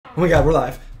Oh my god, we're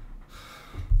live.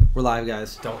 We're live,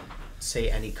 guys. Don't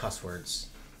say any cuss words.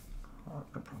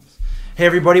 I promise. Hey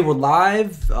everybody, we're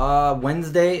live.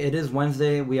 Wednesday. It is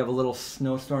Wednesday. We have a little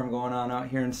snowstorm going on out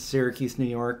here in Syracuse, New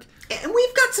York. And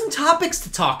we've got some topics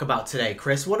to talk about today,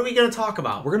 Chris. What are we going to talk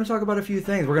about? We're going to talk about a few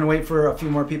things. We're going to wait for a few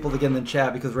more people to get in the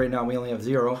chat because right now we only have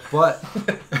 0. But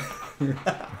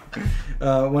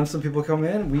once some people come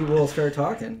in, we will start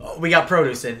talking. We got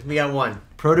produce in. We got one.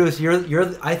 Produce,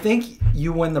 you're. I think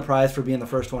you win the prize for being the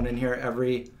first one in here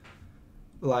every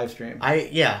live stream.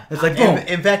 Yeah. It's like boom.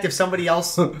 In fact, if somebody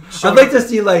else, I'd like to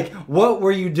see like what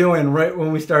were you doing right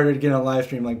when we started getting a live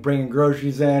stream, like bringing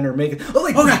groceries in or making.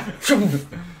 Oh god.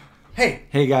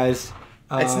 Hey guys.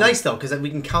 It's nice though because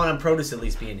we can count on produce at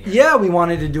least being here. Yeah, we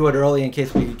wanted to do it early in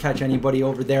case we could catch anybody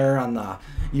over there on the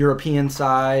European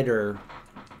side or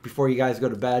before you guys go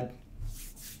to bed.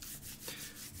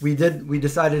 We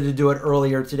decided to do it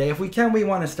earlier today. If we can, we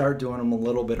want to start doing them a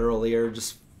little bit earlier,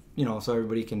 just so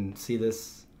everybody can see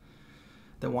this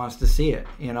that wants to see it.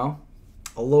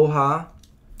 Aloha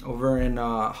over in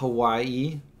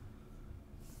Hawaii.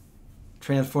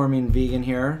 Transforming vegan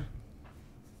here.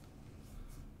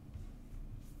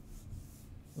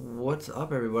 What's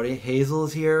up, everybody?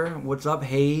 Hazel's here. What's up,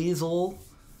 Hazel?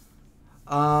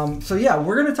 So yeah,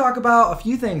 we're gonna talk about a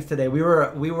few things today.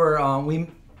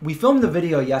 We filmed the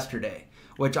video yesterday,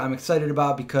 which I'm excited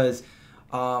about because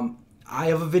I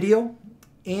have a video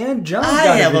and John's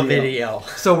got a video.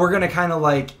 So we're gonna kind of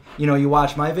like you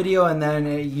watch my video and then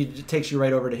it takes you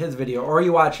right over to his video, or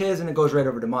you watch his and it goes right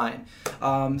over to mine.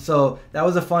 So that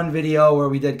was a fun video where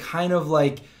we did kind of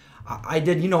like. I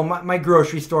did, my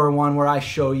grocery store one where I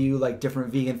show you like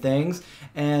different vegan things,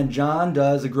 and John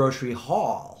does a grocery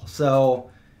haul. So,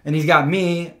 and he's got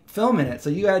me filming it. So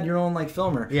you had your own like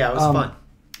filmer. Yeah, it was fun.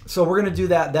 So we're gonna do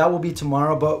that. That will be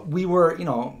tomorrow. But we were,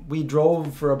 we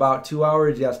drove for about 2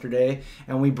 hours yesterday,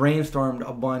 and we brainstormed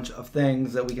a bunch of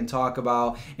things that we can talk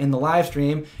about in the live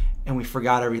stream. And we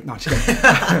forgot everything. No, just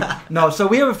kidding. No, so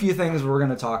we have a few things we're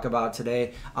going to talk about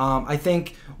today. I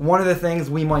think one of the things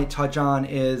we might touch on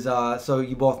is, so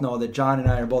you both know that John and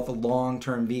I are both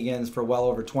long-term vegans for well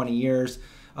over 20 years,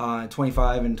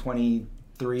 25 and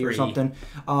 23 or something.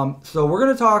 So we're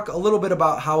going to talk a little bit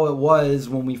about how it was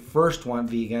when we first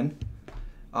went vegan,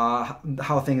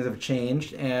 how things have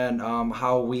changed, and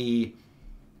how we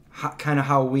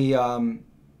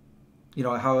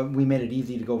how we made it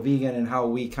easy to go vegan and how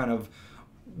we kind of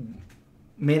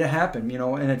made it happen,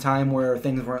 in a time where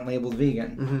things weren't labeled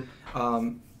vegan.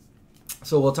 Mm-hmm.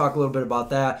 So we'll talk a little bit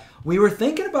about that. We were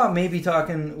thinking about maybe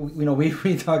talking,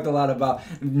 we talked a lot about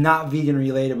not vegan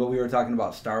related, but we were talking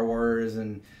about Star Wars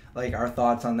and like our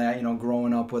thoughts on that,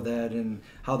 growing up with it and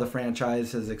how the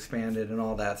franchise has expanded and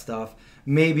all that stuff.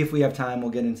 Maybe if we have time,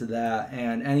 we'll get into that.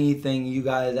 And anything you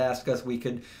guys ask us,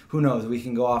 who knows, we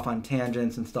can go off on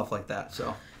tangents and stuff like that.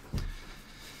 So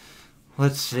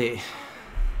let's see.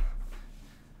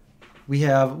 We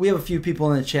have a few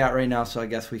people in the chat right now, so I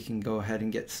guess we can go ahead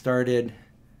and get started.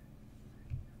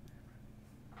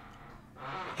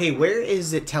 Hey, where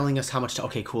is it telling us how much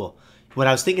okay, cool. What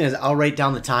I was thinking is I'll write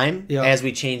down the time as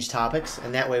we change topics,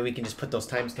 and that way we can just put those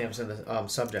timestamps in the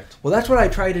subject. Well, that's what I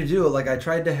tried to do. Like I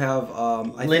tried to have.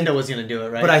 Linda was going to do it,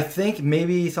 right? But I think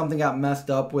maybe something got messed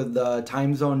up with the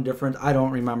time zone difference. I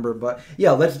don't remember, but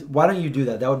yeah, why don't you do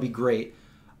that? That would be great.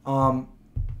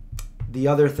 The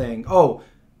other thing. Oh,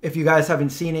 if you guys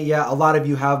haven't seen it yet, a lot of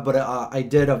you have, but I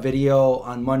did a video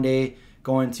on Monday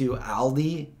going to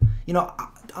Aldi.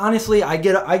 Honestly, I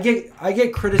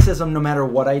get criticism no matter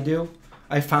what I do.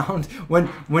 I found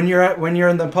when you're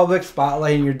in the public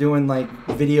spotlight and you're doing like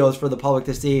videos for the public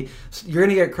to see, you're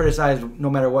gonna get criticized no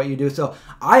matter what you do. So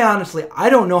I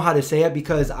don't know how to say it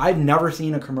because I've never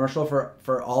seen a commercial for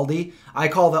Aldi. I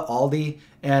call it Aldi,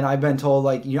 and I've been told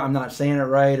like I'm not saying it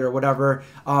right or whatever.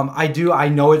 I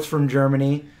know it's from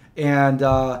Germany, and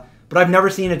but I've never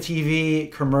seen a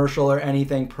TV commercial or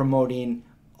anything promoting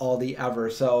Aldi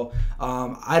ever. So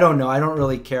I don't know. I don't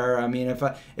really care. I mean,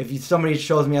 if somebody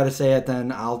shows me how to say it,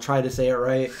 then I'll try to say it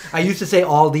right. I used to say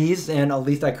Aldi's, and at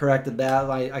least I corrected that.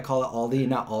 I call it Aldi,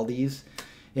 not Aldi's.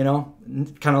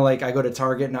 Kind of like I go to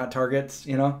Target, not Targets.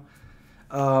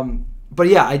 But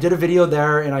yeah, I did a video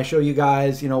there, and I show you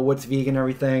guys, what's vegan and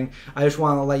everything. I just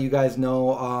want to let you guys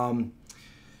know.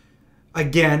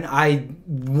 Again, I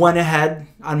went ahead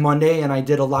on Monday and I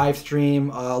did a live stream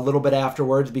a little bit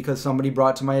afterwards because somebody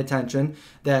brought to my attention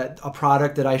that a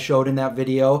product that I showed in that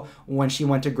video when she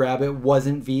went to grab it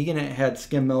wasn't vegan. It had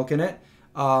skim milk in it.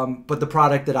 But the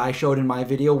product that I showed in my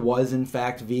video was in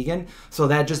fact vegan. So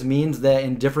that just means that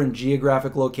in different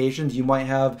geographic locations, you might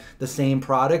have the same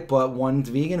product, but one's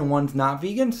vegan and one's not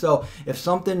vegan. So if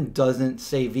something doesn't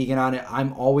say vegan on it,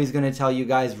 I'm always going to tell you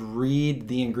guys, read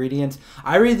the ingredients.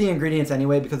 I read the ingredients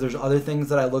anyway because there's other things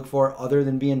that I look for other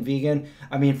than being vegan.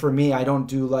 I mean, for me, I don't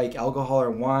do like alcohol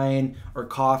or wine or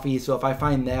coffee. So if I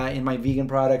find that in my vegan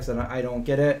products, then I don't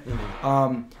get it.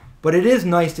 Mm-hmm. But it is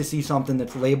nice to see something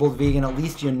that's labeled vegan. At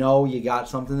least you know you got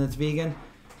something that's vegan.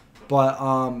 But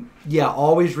yeah,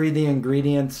 always read the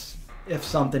ingredients. If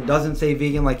something doesn't say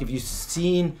vegan, like if you've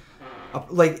seen,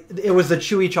 like it was the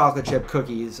chewy chocolate chip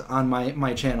cookies on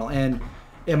my channel, and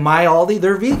in my Aldi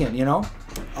they're vegan, you know,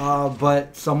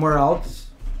 but somewhere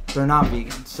else they're not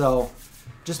vegan. So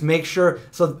just make sure.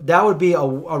 So that would be a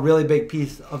really big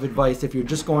piece of advice if you're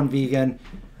just going vegan.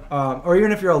 Or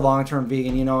even if you're a long-term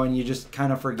vegan, you know, and you just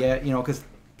kind of forget, you know, because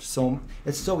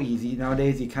it's so easy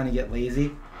nowadays. You kind of get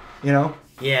lazy, you know.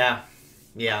 Yeah.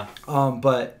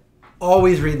 But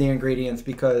always read the ingredients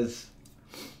because,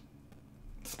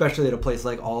 especially at a place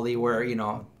like Aldi, where you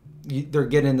know they're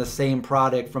getting the same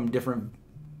product from different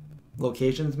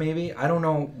locations. Maybe I don't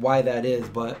know why that is,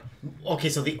 but okay.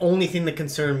 So the only thing that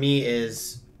concerned me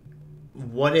is,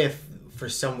 what if, for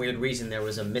some weird reason, there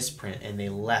was a misprint and they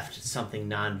left something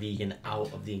non-vegan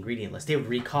out of the ingredient list? They would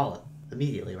recall it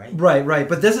immediately, right? Right.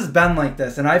 But this has been like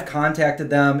this, and I've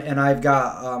contacted them, and I've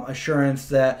got assurance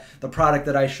that the product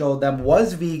that I showed them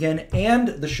was vegan and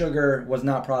the sugar was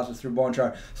not processed through bone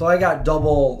char. So I got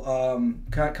double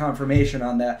confirmation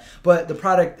on that. But the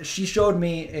product, she showed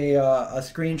me a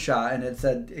screenshot, and it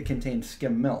said it contained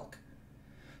skim milk.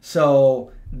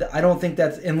 So I don't think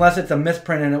that's, unless it's a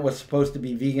misprint and it was supposed to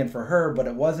be vegan for her, but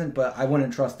it wasn't. But I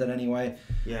wouldn't trust it anyway.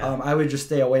 Yeah. I would just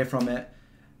stay away from it.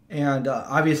 And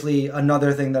obviously,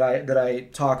 another thing that I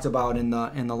talked about in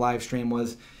the live stream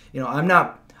was, you know, I'm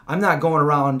not going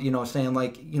around, you know, saying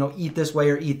like, you know, eat this way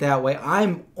or eat that way.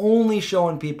 I'm only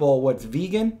showing people what's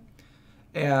vegan,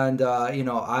 and you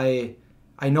know,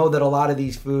 I know that a lot of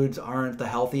these foods aren't the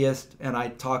healthiest, and I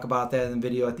talk about that in the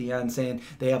video at the end, saying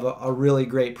they have a really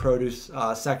great produce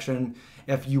section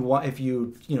if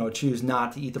you choose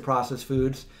not to eat the processed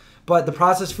foods. But the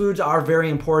processed foods are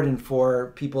very important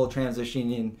for people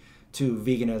transitioning to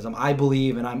veganism, I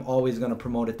believe, and I'm always going to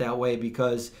promote it that way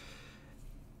because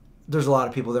there's a lot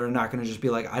of people that are not going to just be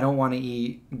like, I don't want to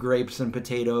eat grapes and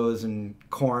potatoes and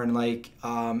corn. Like,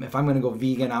 if I'm going to go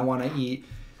vegan, I want to eat,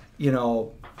 you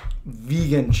know,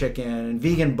 vegan chicken and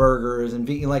vegan burgers and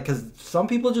vegan, like, because some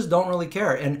people just don't really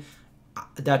care, and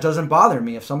that doesn't bother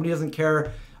me. If somebody doesn't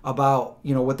care about,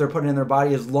 you know, what they're putting in their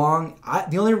body, as long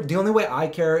the only way I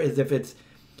care is if it's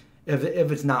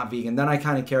not vegan. Then I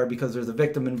kind of care because there's a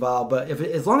victim involved. But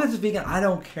as long as it's vegan, I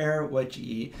don't care what you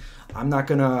eat. I'm not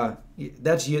gonna.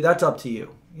 That's up to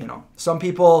you. You know, some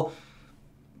people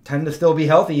tend to still be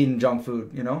healthy eating junk food.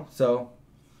 You know, so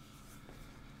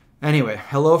anyway,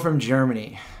 hello from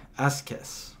Germany,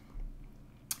 Eskis.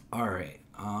 All right.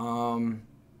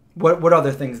 What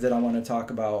other things did I want to talk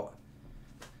about?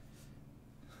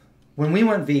 When we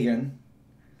went vegan,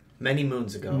 many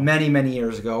moons ago, many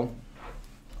years ago,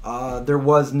 there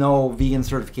was no vegan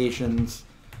certifications.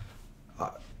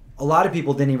 A lot of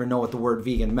people didn't even know what the word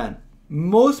vegan meant.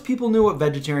 Most people knew what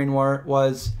vegetarian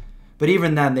was, but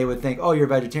even then they would think, oh, you're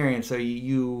vegetarian, so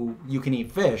you can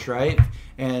eat fish, right?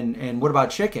 And what about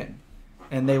chicken?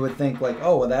 And they would think like,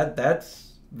 oh, well,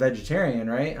 that's vegetarian,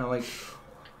 right? And I'm like,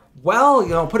 well, you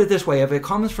know, put it this way: if it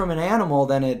comes from an animal,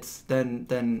 then if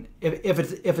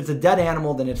it's a dead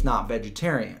animal, then it's not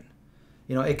vegetarian.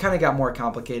 You know, it kind of got more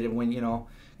complicated when, you know,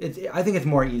 I think it's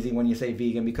more easy when you say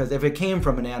vegan, because if it came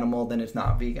from an animal, then it's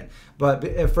not vegan. But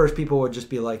at first, people would just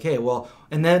be like, hey, well,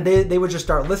 and then they would just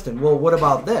start listing. Well, what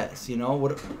about this? You know,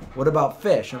 what about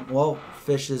fish? And, well,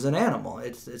 fish is an animal.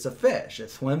 It's a fish.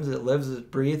 It swims. It lives.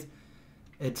 It breathes.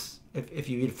 It's if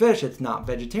you eat fish, it's not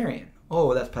vegetarian.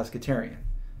 Oh, that's pescatarian.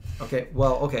 Okay,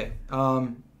 well, okay.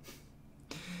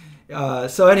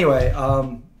 So anyway,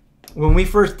 when we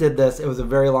first did this, it was a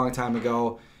very long time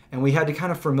ago, and we had to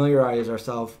kind of familiarize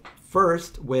ourselves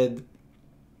first with,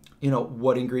 you know,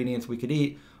 what ingredients we could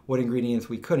eat, what ingredients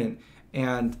we couldn't.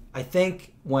 And I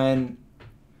think when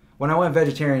I went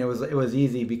vegetarian, it was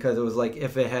easy because it was like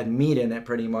if it had meat in it,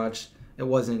 pretty much, it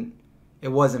wasn't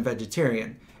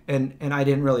vegetarian. And I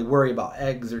didn't really worry about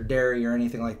eggs or dairy or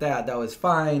anything like that. That was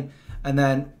fine. And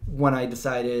then when I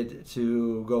decided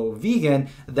to go vegan,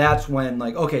 that's when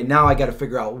like, okay, now I got to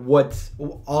figure out what's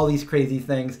all these crazy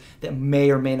things that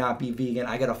may or may not be vegan.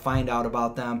 I got to find out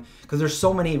about them because there's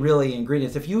so many really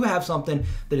ingredients. If you have something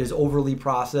that is overly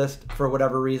processed for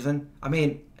whatever reason, I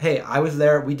mean, hey, I was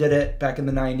there. We did it back in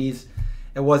the 90s.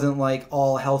 It wasn't like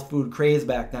all health food craze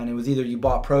back then. It was either you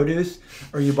bought produce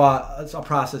or you bought a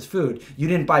processed food. You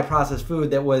didn't buy processed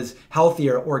food that was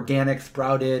healthier, organic,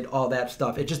 sprouted, all that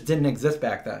stuff. It just didn't exist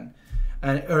back then.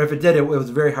 Or if it did, it was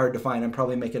very hard to find. I'm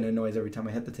probably making a noise every time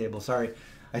I hit the table. Sorry.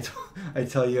 I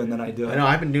tell you and then I do it. I know,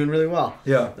 I've been doing really well.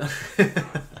 Yeah.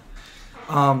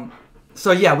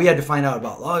 So yeah, we had to find out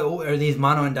about, oh, are these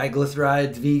mono and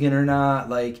diglycerides vegan or not?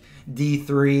 Like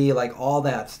D3, like all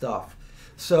that stuff.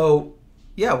 So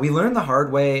yeah, we learned the hard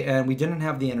way, and we didn't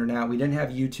have the internet. We didn't have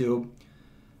YouTube.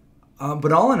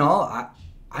 But all in all,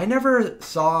 I never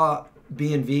saw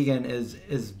being vegan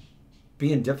as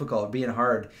being difficult, being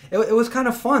hard. It was kind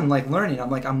of fun, like learning.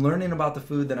 I'm learning about the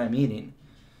food that I'm eating.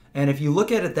 And if you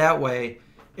look at it that way,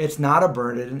 it's not a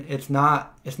burden. It's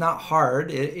not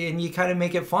hard, and you kind of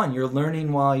make it fun. You're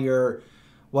learning while you're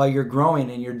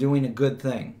growing, and you're doing a good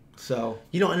thing. So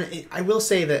and I will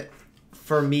say that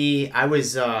for me, I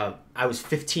was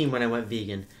 15 when I went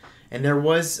vegan, and there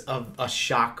was a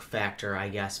shock factor, I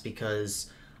guess, because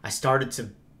I started to,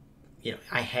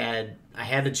 I had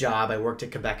a job. I worked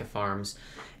at Quebec Farms,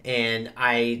 and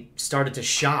I started to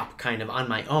shop kind of on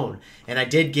my own, and I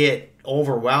did get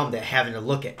overwhelmed at having to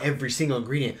look at every single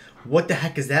ingredient. What the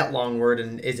heck is that long word,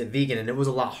 and is it vegan? And it was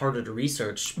a lot harder to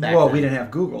research back then. We didn't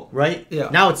have Google, right? Yeah.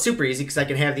 Now it's super easy because I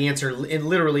can have the answer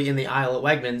literally in the aisle at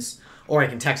Wegmans. Or I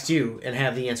can text you and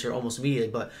have the answer almost immediately.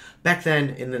 But back then,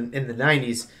 in the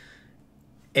 90s,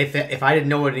 if I didn't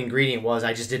know what an ingredient was,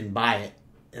 I just didn't buy it.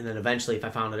 And then eventually, if I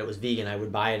found that it was vegan, I would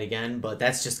buy it again. But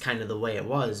that's just kind of the way it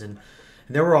was. And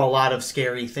there were a lot of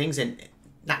scary things. And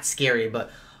not scary, but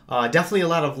definitely a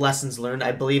lot of lessons learned.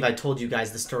 I believe I told you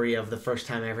guys the story of the first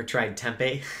time I ever tried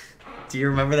tempeh. Do you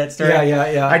remember that story?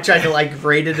 Yeah. I tried to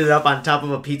grated it up on top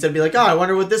of a pizza and be like, oh, I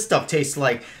wonder what this stuff tastes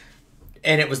like.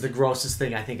 And it was the grossest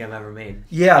thing I think I've ever made.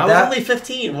 Yeah, I was only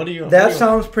 15. What do you? That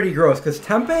sounds pretty gross because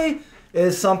tempeh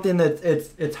is something that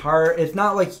it's hard. It's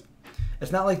not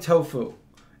like tofu.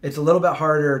 It's a little bit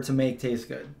harder to make taste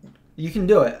good. You can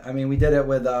do it. I mean, we did it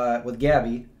with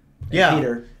Gabby. And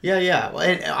Peter. Yeah. Well,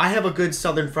 and I have a good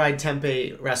southern fried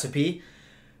tempeh recipe,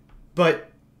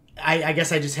 but I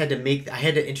guess I just had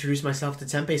to introduce myself to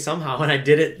tempeh somehow, and I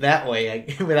did it that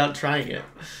way without trying it.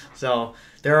 So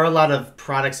there are a lot of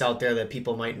products out there that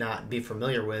people might not be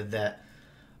familiar with that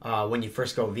when you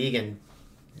first go vegan,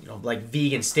 like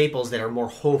vegan staples that are more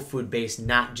whole food based,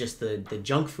 not just the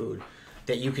junk food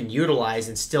that you can utilize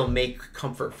and still make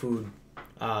comfort food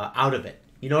out of it.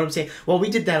 You know what I'm saying? Well, we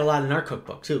did that a lot in our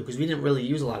cookbook too because we didn't really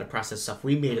use a lot of processed stuff.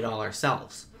 We made it all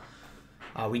ourselves.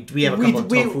 We have a couple of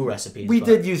tofu recipes. We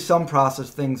did use some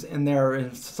processed things in there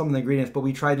and some of the ingredients, but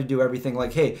we tried to do everything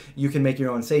like, hey, you can make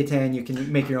your own seitan, you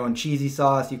can make your own cheesy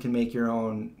sauce, you can make your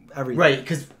own everything. Right,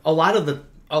 because a lot of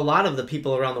the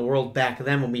people around the world back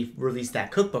then when we released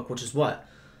that cookbook, which is what,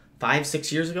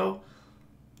 5-6 years ago?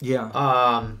 Yeah.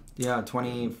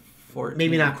 2014.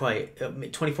 Maybe not quite.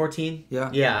 2014? Yeah.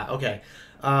 Yeah, okay.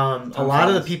 A lot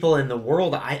of the people in the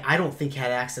world, I don't think had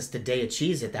access to Day of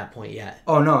Cheese at that point yet.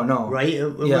 Oh, no. Right?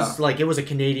 It was a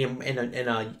Canadian and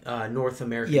a North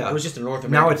American. Yeah. It was just a North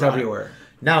American Now it's product. everywhere.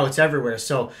 Now it's everywhere.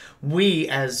 So we,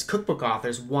 as cookbook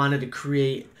authors, wanted to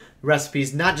create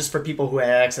recipes not just for people who had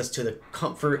access to the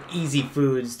comfort, easy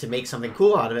foods to make something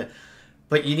cool out of it,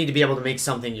 but you need to be able to make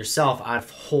something yourself out of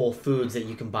whole foods that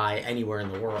you can buy anywhere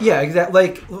in the world. Yeah, exactly.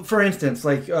 Like, for instance,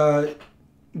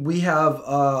 we have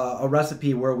a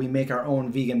recipe where we make our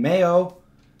own vegan mayo.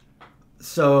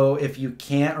 So if you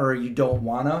can't or you don't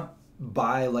want to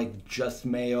buy just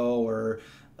mayo or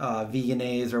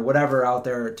Vegenaise or whatever out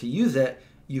there to use it,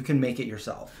 you can make it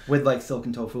yourself with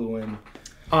silken tofu and...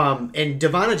 And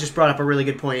Devonna just brought up a really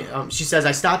good point. She says,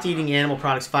 I stopped eating animal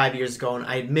products 5 years ago, and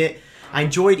I admit I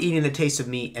enjoyed eating the taste of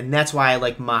meat, and that's why I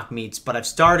like mock meats, but I've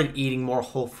started eating more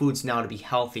whole foods now to be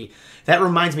healthy. That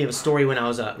reminds me of a story when I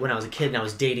was a kid and I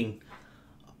was dating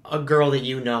a girl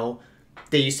that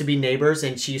They used to be neighbors,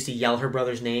 and she used to yell her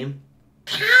brother's name.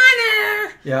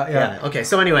 Connor! Yeah. Okay,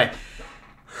 so anyway,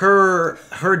 her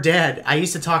dad, I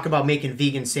used to talk about making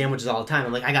vegan sandwiches all the time.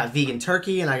 I'm like, I got vegan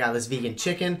turkey, and I got this vegan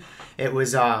chicken. It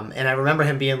was, and I remember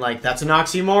him being like, that's an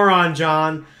oxymoron,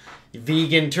 John.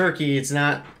 Vegan turkey, it's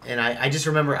not. And I just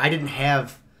remember I didn't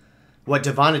have what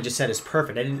Devonna just said is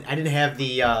perfect. I didn't have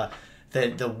the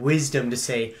wisdom to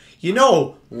say,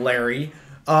 Larry,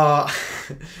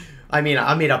 I mean,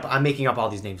 I'm making up all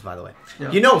these names, by the way.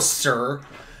 Yeah. You know, sir.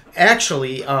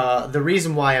 Actually, the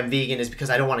reason why I'm vegan is because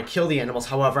I don't want to kill the animals.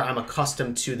 However, I'm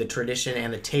accustomed to the tradition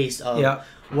and the taste of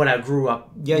what I grew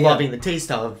up loving the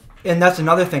taste of. And that's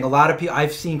another thing. A lot of people,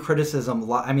 I've seen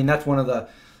criticism. I mean, that's one of the,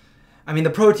 I mean, the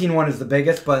protein one is the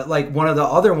biggest, but like one of the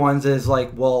other ones is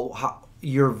like, well,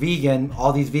 you're vegan.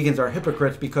 All these vegans are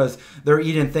hypocrites because they're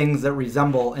eating things that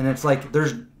resemble. And it's like,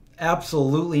 there's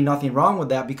absolutely nothing wrong with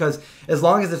that, because as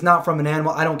long as it's not from an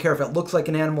animal, I don't care if it looks like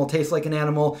an animal, tastes like an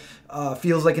animal,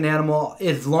 feels like an animal,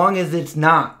 as long as it's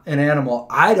not an animal,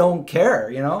 I don't care,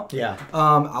 you know? Yeah.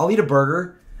 I'll eat a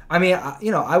burger. I mean,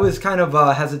 I was kind of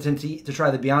hesitant to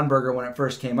try the Beyond Burger when it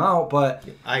first came out, but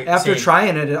after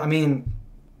trying it, I mean,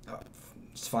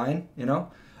 it's fine, you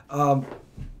know?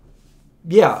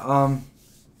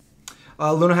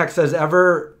 Lunahack says,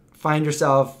 ever find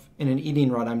yourself in an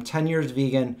eating rut? I'm 10 years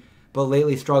vegan, but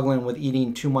lately struggling with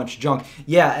eating too much junk.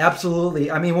 Yeah, absolutely.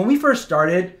 I mean, when we first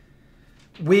started,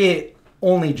 we ate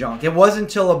only junk. It wasn't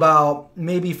until about,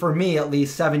 maybe for me at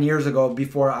least, 7 years ago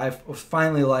before I was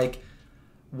finally like,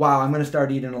 wow, I'm going to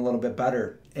start eating a little bit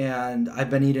better. And I've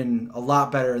been eating a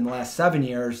lot better in the last 7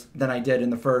 years than I did in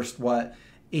the first,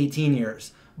 18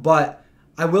 years. But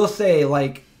I will say,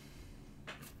 like,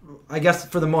 I guess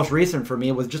for the most recent for me,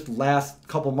 it was just last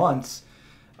couple months.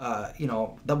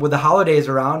 With the holidays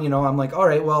around, I'm like, all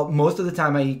right, well, most of the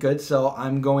time I eat good, so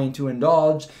I'm going to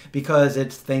indulge because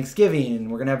it's Thanksgiving.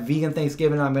 We're going to have vegan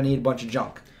Thanksgiving, and I'm going to eat a bunch of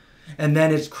junk. And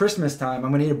then it's Christmas time.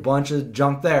 I'm going to eat a bunch of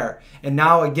junk there. And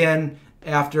now, again,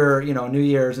 after, New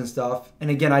Year's and stuff,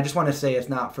 and again, I just want to say it's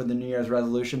not for the New Year's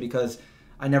resolution because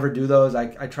I never do those.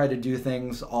 I try to do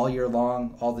things all year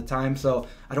long, all the time. So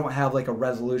I don't have like a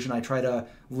resolution. I try to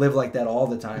live like that all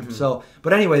the time. Mm-hmm. So,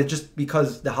 but anyway, just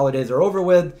because the holidays are over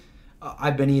with,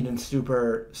 I've been eating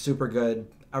super, super good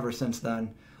ever since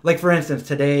then. Like for instance,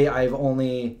 today I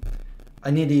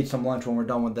need to eat some lunch when we're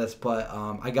done with this, but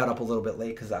I got up a little bit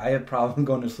late because I had problem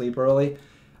going to sleep early.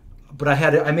 But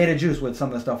I made a juice with some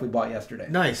of the stuff we bought yesterday.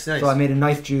 Nice. So I made a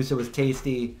nice juice. It was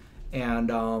tasty, and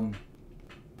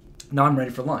now I'm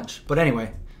ready for lunch. But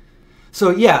anyway,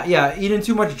 so yeah, eating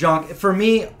too much junk. For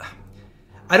me,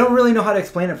 I don't really know how to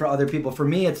explain it for other people. For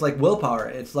me, it's like willpower.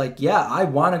 It's like, yeah, I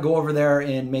want to go over there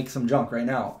and make some junk right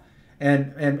now.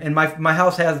 And my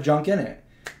house has junk in it.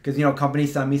 Because,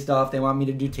 companies send me stuff. They want me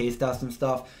to do taste tests and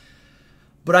stuff.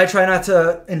 But I try not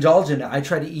to indulge in it. I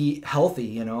try to eat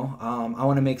healthy, I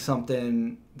want to make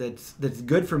something that's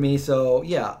good for me. So,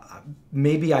 yeah,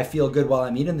 maybe I feel good while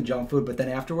I'm eating the junk food, but then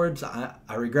afterwards,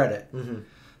 I regret it. Mm-hmm.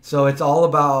 So it's all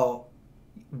about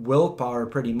willpower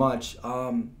pretty much.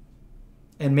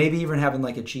 And maybe even having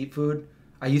like a cheat food.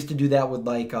 I used to do that with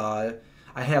like, I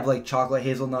have like chocolate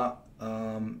hazelnut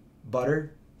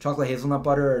butter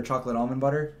or chocolate almond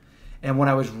butter. And when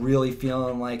I was really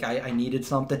feeling like I needed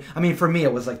something, I mean, for me,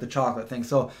 it was like the chocolate thing.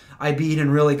 So I'd be eating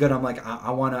really good. I'm like,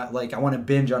 I want to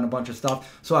binge on a bunch of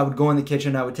stuff. So I would go in the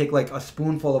kitchen. I would take like a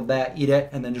spoonful of that, eat it,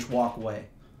 and then just walk away.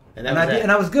 And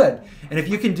I was good. And if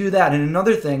you can do that, and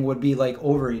another thing would be like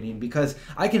overeating, because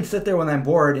I can sit there when I'm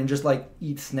bored and just like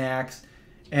eat snacks,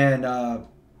 and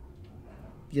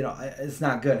it's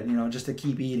not good. Just to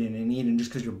keep eating and eating just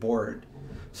because you're bored.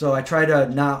 So I try to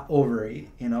not overeat.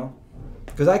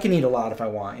 Because I can eat a lot if I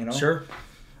want, Sure.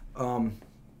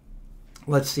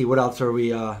 Let's see, what else are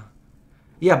we?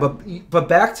 But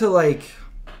back to like,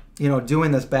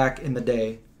 doing this back in the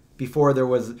day before there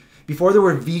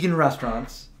were vegan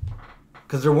restaurants,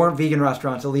 because there weren't vegan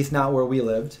restaurants, at least not where we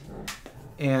lived,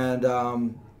 and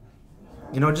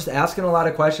just asking a lot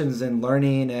of questions and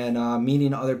learning and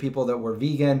meeting other people that were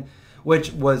vegan,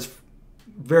 which was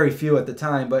very few at the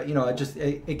time, but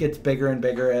it gets bigger and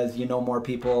bigger as more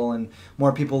people and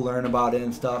more people learn about it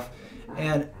and stuff.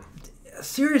 And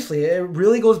seriously, it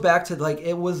really goes back to like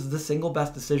it was the single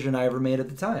best decision I ever made at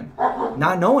the time,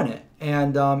 not knowing it,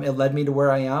 and it led me to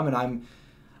where I am, and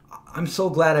I'm so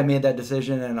glad I made that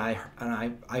decision, and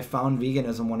I found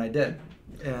veganism when I did,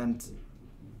 and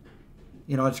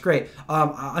it's great.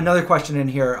 Another question in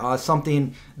here,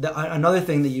 another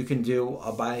thing that you can do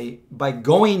by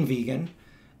going vegan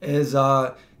is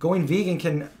going vegan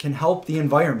can help the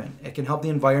environment. It can help the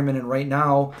environment, and right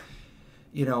now,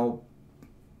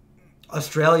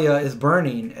 Australia is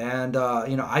burning, and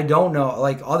I don't know,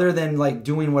 like other than like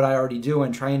doing what I already do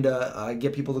and trying to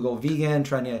get people to go vegan,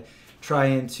 trying to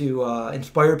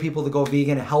inspire people to go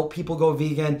vegan, help people go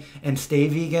vegan and stay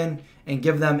vegan, and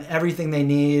give them everything they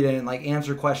need and like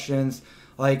answer questions.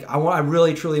 Like, I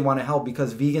really, truly want to help,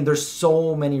 because vegan, there's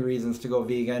so many reasons to go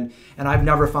vegan, and I've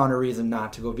never found a reason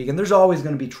not to go vegan. There's always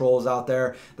going to be trolls out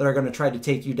there that are going to try to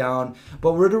take you down.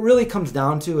 But what it really comes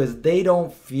down to is they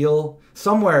don't feel,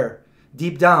 somewhere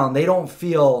deep down, they don't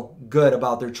feel good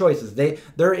about their choices.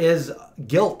 There is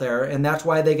guilt there, and that's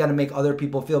why they got to make other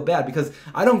people feel bad. Because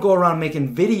I don't go around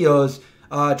making videos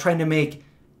trying to make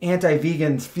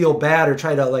anti-vegans feel bad or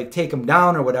try to like take them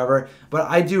down or whatever, but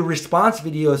I do response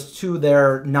videos to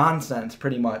their nonsense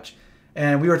pretty much.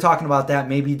 And we were talking about that,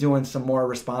 maybe doing some more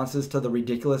responses to the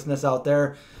ridiculousness out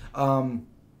there,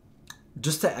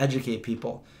 just to educate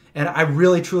people. And I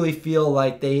really truly feel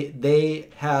like they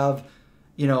have,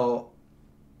 you know,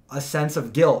 a sense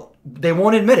of guilt. They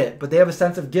won't admit it, but they have a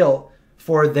sense of guilt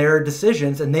for their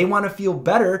decisions, and they want to feel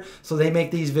better, so they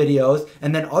make these videos.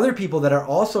 And then other people that are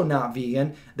also not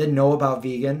vegan, that know about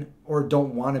vegan or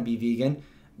don't want to be vegan,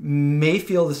 may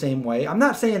feel the same way. I'm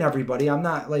not saying everybody, I'm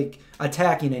not like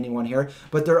attacking anyone here,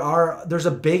 but there's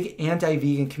a big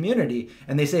anti-vegan community,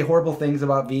 and they say horrible things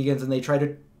about vegans, and they try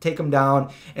to take them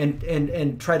down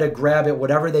and try to grab at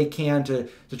whatever they can to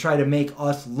try to make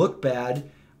us look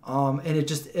bad, and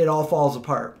it all falls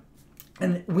apart.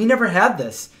 And we never had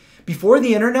this. Before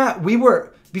the internet,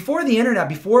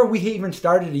 before we even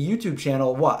started a YouTube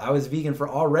channel, I was vegan for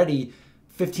already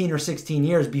 15 or 16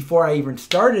 years before I even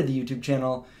started the YouTube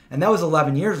channel, and that was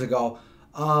 11 years ago.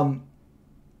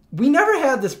 We never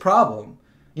had this problem.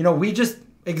 You know, we just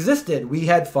existed. We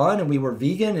had fun, and we were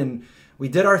vegan, and we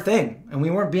did our thing, and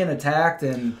we weren't being attacked.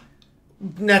 And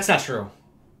that's not true.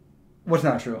 What's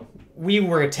not true? We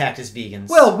were attacked as vegans.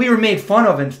 Well, we were made fun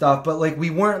of and stuff, but like we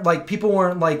weren't like people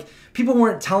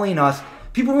weren't telling us.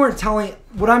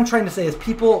 What I'm trying to say is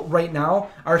people right now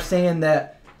are saying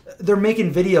that they're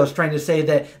making videos trying to say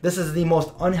that this is the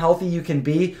most unhealthy you can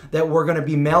be, that we're going to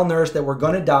be malnourished, that we're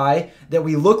going to die, that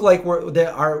we look like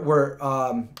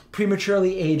we're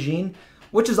prematurely aging,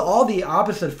 which is all the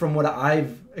opposite from what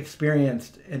I've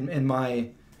experienced in my,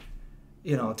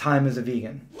 you know, time as a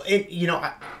vegan.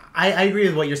 I agree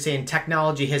with what you're saying.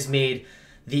 Technology has made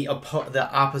the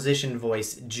opposition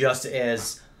voice just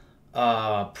as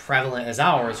prevalent as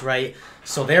ours, right?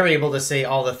 So they're able to say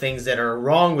all the things that are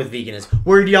wrong with veganism.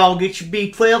 Where do y'all get your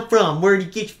B12 from? Where do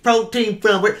you get your protein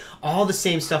from? All the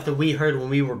same stuff that we heard when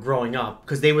we were growing up,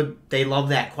 because they love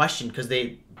that question, because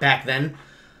back then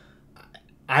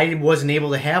I wasn't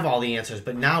able to have all the answers,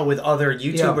 but now with other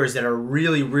YouTubers that are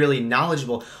really, really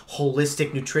knowledgeable,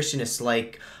 holistic nutritionists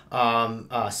like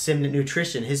Simnett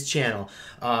Nutrition, his channel,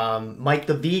 Mike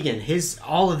the Vegan,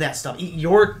 all of that stuff,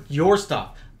 your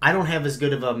stuff. I don't have as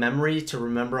good of a memory to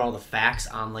remember all the facts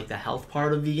on like the health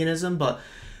part of veganism, but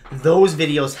those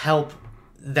videos help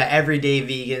the everyday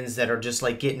vegans that are just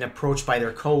like getting approached by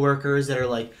their coworkers that are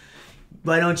like,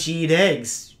 why don't you eat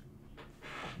eggs?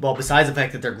 Well, besides the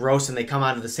fact that they're gross and they come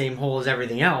out of the same hole as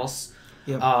everything else,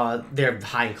 they're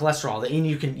high in cholesterol, and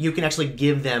you can actually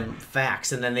give them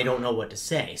facts, and then they don't know what to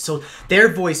say. So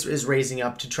their voice is raising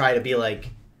up to try to be like,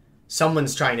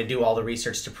 someone's trying to do all the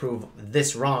research to prove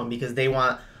this wrong, because they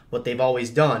want what they've always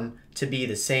done to be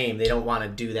the same. They don't want to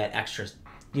do that extra,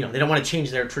 they don't want to change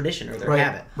their tradition or their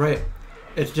habit. Right.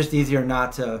 It's just easier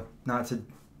not to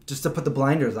just to put the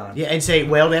blinders on. Yeah, and say,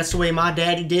 well, that's the way my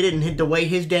daddy did it, and the way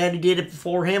his daddy did it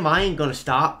before him, I ain't going to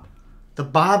stop. The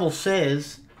Bible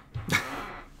says...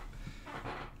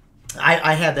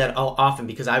 I had that often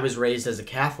because I was raised as a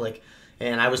Catholic,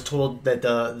 and I was told that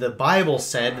the Bible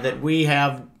said that we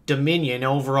have dominion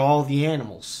over all the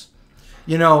animals.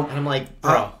 And I'm like,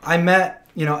 bro. I met,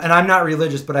 and I'm not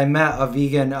religious, but I met a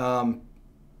vegan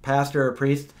pastor or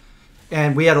priest,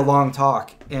 and we had a long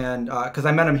talk, and because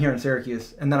I met him here in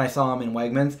Syracuse, and then I saw him in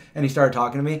Wegmans, and he started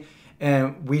talking to me,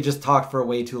 and we just talked for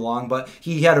way too long, but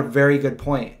he had a very good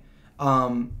point.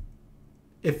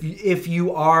 If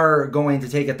you are going to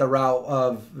take it the route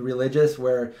of religious,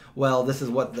 where, well, this is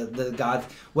what the God,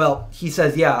 well, he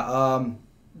says,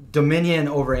 dominion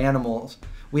over animals.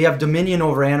 We have dominion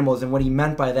over animals, and what he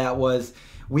meant by that was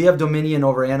we have dominion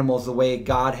over animals the way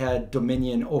God had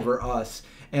dominion over us,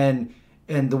 and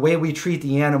the way we treat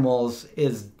the animals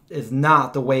is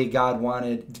not the way God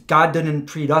wanted. God didn't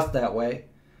treat us that way.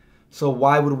 So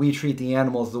why would we treat the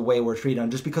animals the way we're treating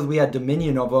them? Just because we had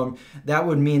dominion over them, that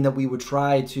would mean that we would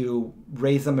try to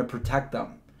raise them and protect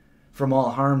them from all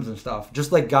harms and stuff,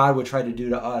 just like God would try to do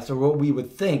to us, or what we would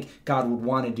think God would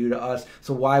want to do to us.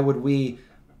 So why would we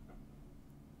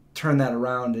turn that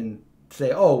around and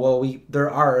say, oh, well,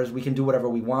 they're ours, we can do whatever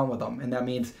we want with them? And that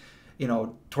means,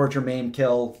 torture, maim,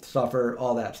 kill, suffer,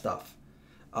 all that stuff.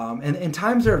 And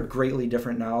times are greatly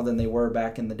different now than they were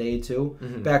back in the day too.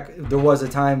 Mm-hmm. There was a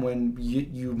time when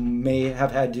you may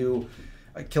have had to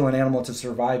kill an animal to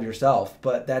survive yourself.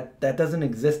 But that doesn't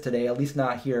exist today, at least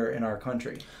not here in our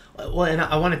country. Well, and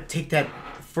I want to take that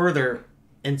further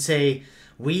and say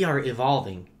we are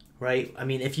evolving, right? I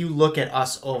mean, if you look at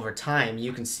us over time,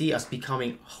 you can see us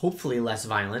becoming hopefully less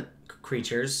violent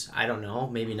creatures. I don't know,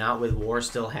 maybe not, with war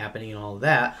still happening and all of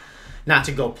that. Not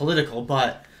to go political,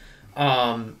 but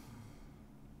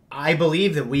I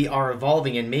believe that we are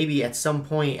evolving, and maybe at some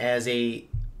point as a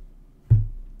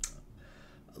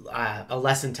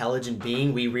less intelligent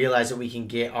being, we realize that we can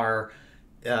get our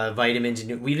vitamins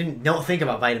and we don't think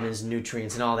about vitamins and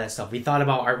nutrients and all that stuff. We thought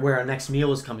about where our next meal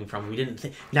was coming from. We didn't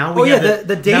think. Now we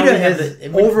the data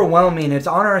is overwhelming. It's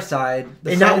on our side.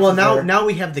 Now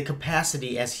we have the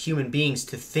capacity as human beings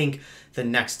to think the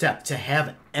next step, to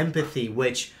have empathy,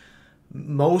 which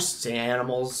most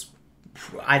animals,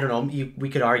 I don't know, we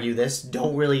could argue this,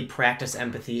 don't really practice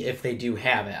empathy if they do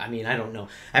have it. I mean, I don't know.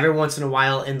 Every once in a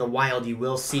while in the wild you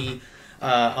will see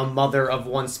a mother of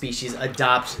one species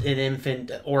adopt an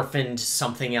infant, orphaned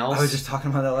something else. I was just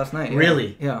talking about that last night. Yeah.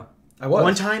 Really? Yeah, I was.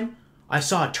 One time I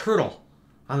saw a turtle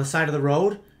on the side of the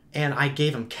road and I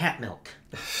gave him cat milk.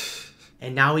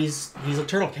 And now he's a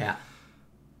turtle cat.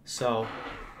 So...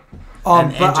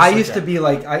 but I used to be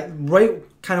like,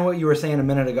 kind of what you were saying a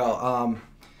minute ago.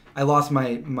 I lost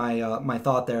my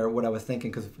thought there, what I was thinking,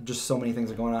 because just so many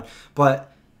things are going on.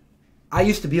 But I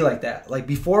used to be like that. Like,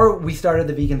 before we started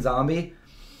the Vegan Zombie,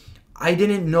 I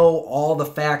didn't know all the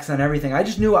facts on everything. I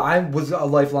just knew I was a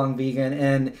lifelong vegan,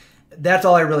 and that's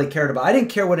all I really cared about. I didn't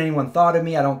care what anyone thought of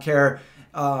me. I don't care.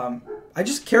 I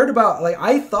just cared about, like,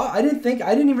 I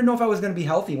didn't even know if I was going to be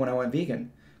healthy when I went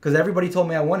vegan, because everybody told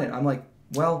me I wouldn't. I'm like,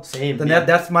 well, same. Then yeah.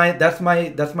 that's my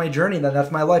journey. Then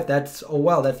that's my life. That's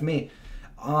me.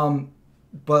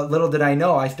 But little did I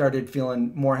know, I started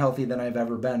feeling more healthy than I've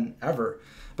ever been, ever.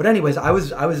 But anyways, I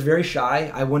was very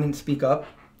shy. I wouldn't speak up.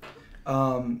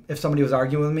 If somebody was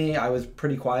arguing with me, I was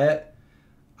pretty quiet.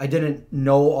 I didn't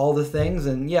know all the things,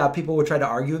 and yeah, people would try to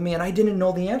argue with me, and I didn't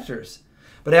know the answers.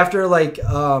 But after, like,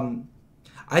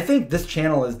 I think this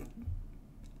channel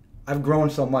I've grown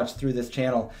so much through this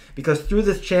channel, because through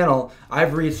this channel,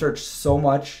 I've researched so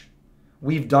much.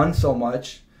 We've done so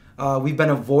much. We've been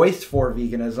a voice for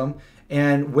veganism,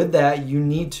 and with that, you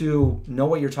need to know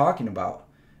what you're talking about.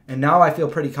 And now I feel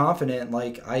pretty confident,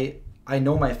 like, I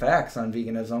know my facts on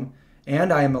veganism,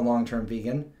 and I am a long-term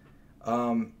vegan.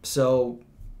 So,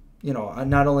 you know,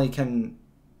 not only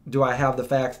do I have the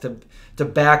facts to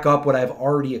back up what I've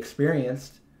already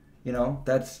experienced, you know,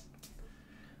 that's,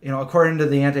 you know, according to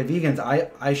the anti-vegans,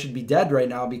 I should be dead right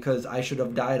now because I should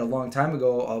have died a long time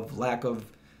ago of lack of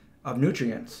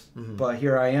nutrients. Mm-hmm. But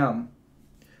here I am,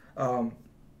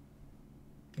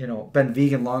 you know, been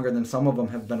vegan longer than some of them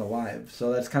have been alive.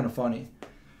 So that's kind of funny.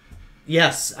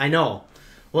 Yes, I know.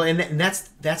 Well, and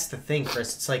that's the thing,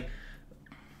 Chris. It's like,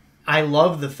 I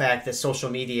love the fact that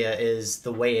social media is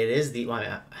the way it is.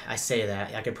 I say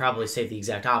that. I could probably say the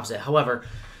exact opposite. However,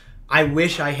 I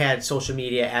wish I had social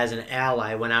media as an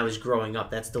ally when I was growing up.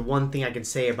 That's the one thing I can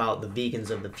say about the vegans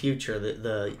of the future,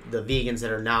 the vegans that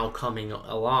are now coming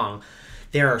along.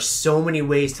 There are so many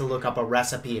ways to look up a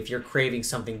recipe. If you're craving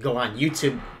something, go on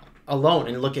YouTube alone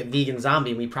and look at Vegan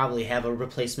Zombie. We probably have a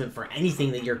replacement for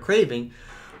anything that you're craving.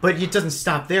 But it doesn't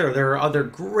stop there. There are other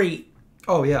great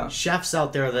chefs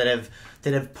out there that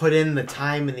have put in the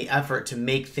time and the effort to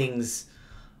make things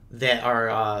that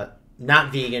are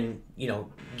not vegan, you know,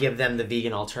 give them the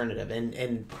vegan alternative.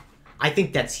 And I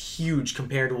think that's huge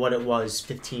compared to what it was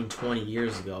 15, 20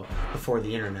 years ago before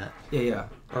the internet. Yeah.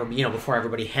 Or, you know, before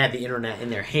everybody had the internet in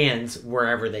their hands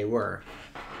wherever they were.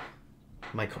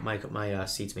 My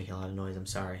seat's making a lot of noise. I'm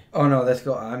sorry. Oh, no, that's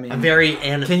cool. I mean, I'm very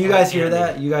can you guys hear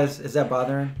that? You guys, is that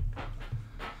bothering?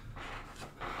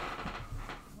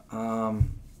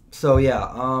 So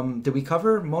yeah, did we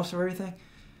cover most of everything?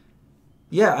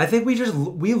 Yeah, I think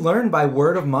we learned by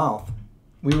word of mouth.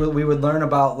 We would learn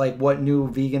about, like, what new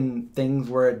vegan things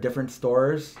were at different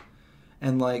stores,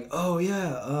 and like, oh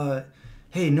yeah,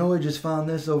 hey, Noah just found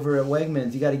this over at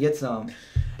Wegmans. You got to get some.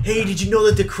 Hey, did you know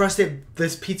that the crust at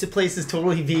this pizza place is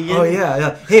totally vegan? Oh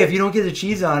yeah. Hey, if you don't get the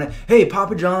cheese on it, hey,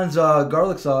 Papa John's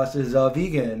garlic sauce is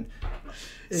vegan.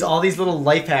 So all these little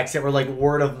life hacks that were like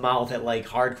word of mouth at like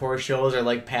hardcore shows, or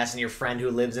like passing your friend who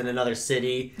lives in another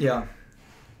city. Yeah.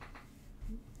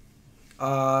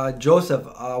 Joseph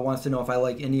wants to know if I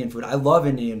like Indian food. I love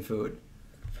Indian food.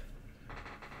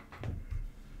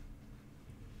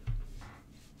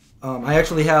 I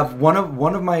actually have one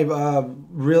of my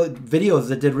real videos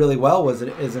that did really well is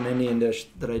an Indian dish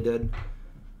that I did.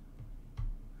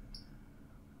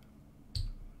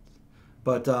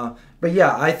 But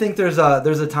yeah, I think there's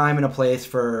a time and a place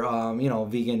for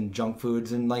vegan junk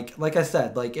foods, and like I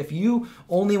said, like if you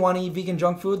only want to eat vegan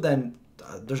junk food, then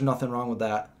there's nothing wrong with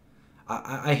that.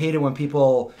 I hate it when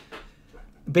people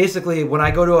basically when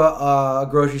I go to a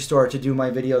grocery store to do my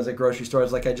videos at grocery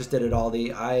stores, like I just did at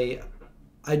Aldi.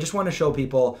 I just want to show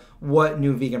people what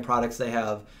new vegan products they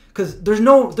have, because there's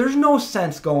no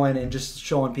sense going and just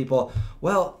showing people,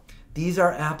 well, these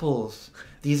are apples,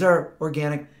 these are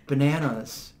organic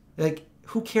bananas. Like,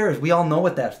 who cares? We all know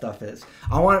what that stuff is.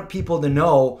 I want people to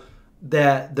know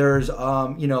that there's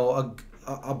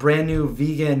a brand new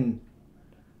vegan,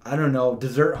 I don't know,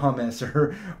 dessert hummus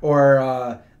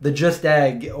or the Just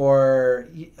Egg or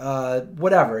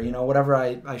whatever, whatever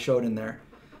I showed in there.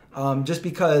 Just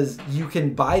because you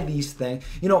can buy these things,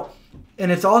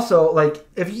 and it's also like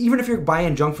even if you're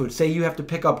buying junk food, say you have to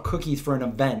pick up cookies for an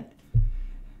event.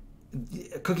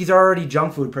 Cookies are already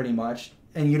junk food pretty much,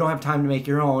 and you don't have time to make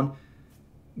your own.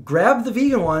 Grab the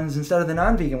vegan ones instead of the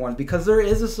non-vegan ones, because there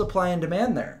is a supply and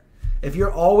demand there. If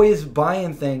you're always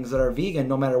buying things that are vegan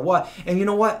no matter what, and you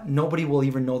know what? Nobody will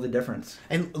even know the difference.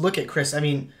 And look at Chris, I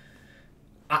mean,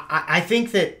 I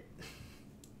think that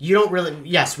we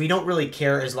don't really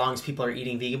care as long as people are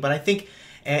eating vegan, but I think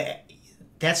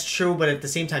that's true, but at the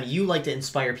same time, you like to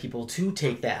inspire people to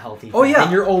take that healthy food. Oh, yeah.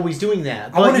 And you're always doing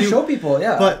that. I want to show people,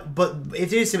 yeah. But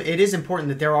it is important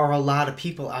that there are a lot of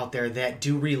people out there that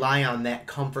do rely on that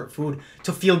comfort food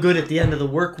to feel good at the end of the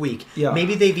work week. Yeah.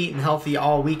 Maybe they've eaten healthy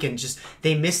all week and just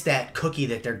they miss that cookie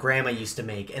that their grandma used to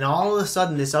make. And all of a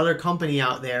sudden, this other company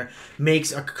out there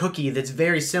makes a cookie that's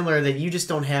very similar that you just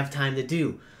don't have time to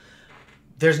do.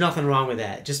 There's nothing wrong with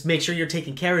that. Just make sure you're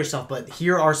taking care of yourself. But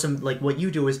here are some, like what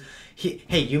you do is,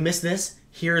 hey, you missed this?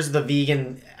 Here's the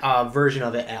vegan version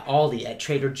of it at Aldi, at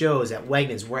Trader Joe's, at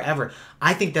Wegmans, wherever.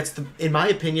 I think in my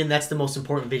opinion, that's the most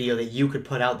important video that you could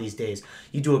put out these days.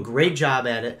 You do a great job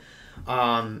at it.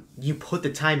 You put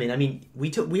the time in. I mean,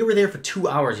 we were there for 2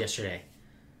 hours yesterday.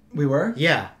 We were?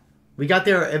 Yeah. We got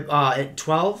there at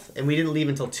 12, and we didn't leave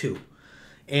until 2.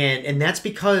 And that's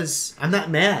because I'm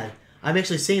not mad. I'm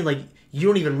actually saying, like, you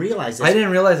don't even realize this. I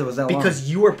didn't realize it was that long. Because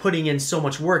you were putting in so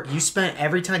much work. You spent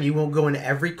every time. You won't go into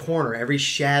every corner, every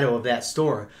shadow of that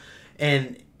store.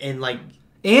 And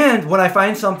when I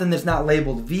find something that's not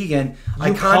labeled vegan,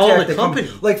 I contact the company.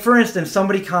 Like, for instance,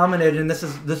 somebody commented, and this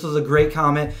was a great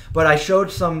comment, but I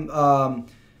showed some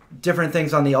different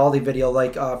things on the Aldi video.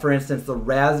 Like, for instance, the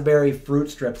raspberry fruit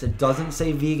strips. It doesn't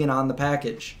say vegan on the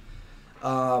package.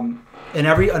 And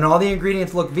all the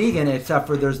ingredients look vegan except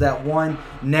for there's that one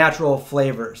natural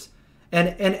flavors.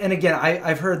 And again,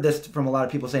 I've heard this from a lot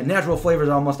of people saying natural flavors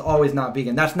are almost always not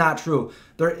vegan. That's not true.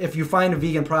 If you find a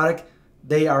vegan product,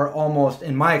 they are almost,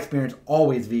 in my experience,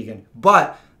 always vegan.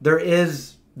 But there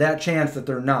is that chance that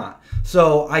they're not.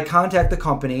 So I contact the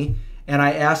company and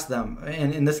I asked them.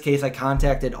 And in this case, I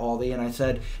contacted Aldi and I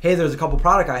said, hey, there's a couple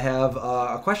product I have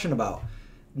a question about.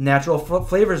 Natural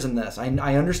flavors in this.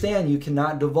 I understand you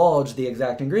cannot divulge the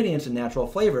exact ingredients in natural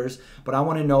flavors, but I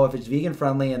want to know if it's vegan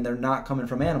friendly and they're not coming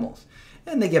from animals.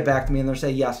 And they get back to me and they say,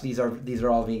 yes, these are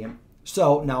all vegan.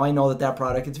 So now I know that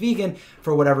product is vegan.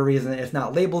 For whatever reason, it's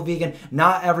not labeled vegan.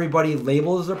 Not everybody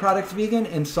labels their products vegan,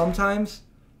 and sometimes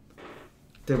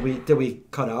did we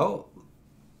cut out?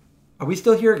 Are we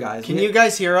still here, guys? Can you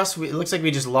guys hear us? It looks like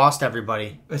we just lost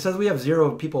everybody. It says we have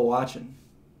 0 people watching.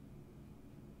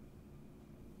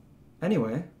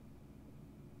 Anyway.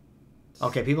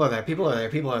 Okay, people are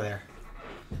there.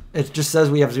 It just says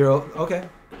we have 0. Okay.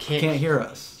 Can't hear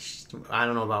us. I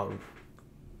don't know about...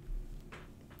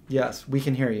 Yes, we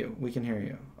can hear you.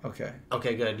 Okay.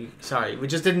 Okay, good. Sorry. We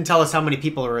just didn't tell us how many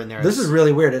people are in there. This is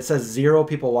really weird. It says 0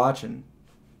 people watching.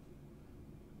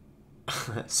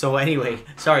 So anyway,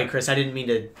 sorry, Chris. I didn't mean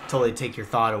to totally take your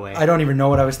thought away. I don't even know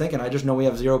what I was thinking. I just know we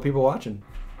have 0 people watching.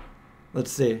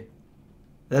 Let's see.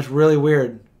 That's really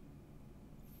weird.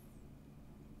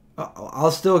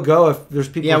 I'll still go if there's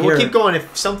people here. Yeah, we'll keep going.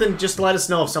 If something, just let us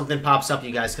know if something pops up,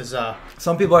 you guys, because...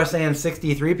 Some people are saying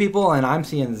 63 people, and I'm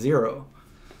seeing 0.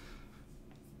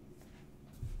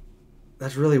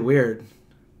 That's really weird.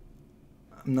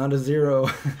 I'm not a 0.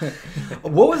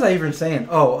 What was I even saying?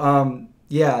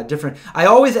 Yeah, different. I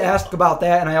always ask about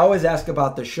that, and I always ask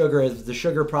about the sugar. Is the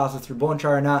sugar processed through bone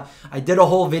char or not? I did a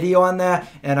whole video on that,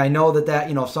 and I know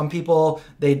that some people,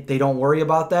 they don't worry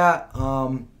about that.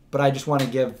 But I just want to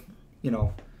give,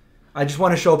 I just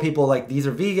want to show people, like, these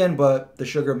are vegan, but the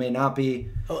sugar may not be.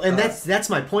 Oh, and that's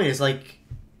my point, is, like,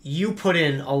 you put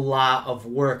in a lot of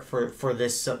work for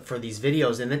these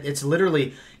videos, and it's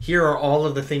literally, here are all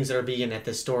of the things that are vegan at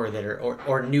this store that are,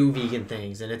 or new vegan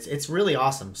things, and it's really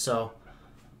awesome. So,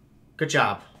 good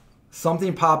job.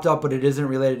 Something popped up, but it isn't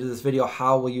related to this video.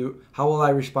 How will I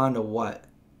respond to what?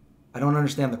 I don't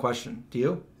understand the question. Do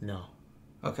you? No.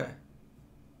 Okay.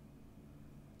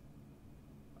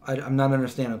 I'm not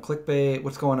understanding. Clickbait.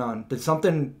 What's going on?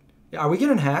 Are we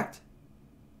getting hacked?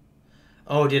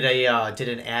 Oh, did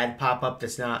an ad pop up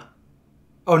that's not?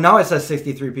 Oh, now it says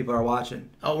 63 people are watching.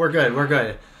 Oh, we're good. We're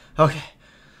good. Okay.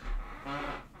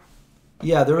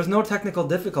 Yeah, there was no technical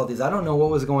difficulties. I don't know what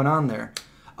was going on there.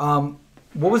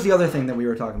 What was the other thing that we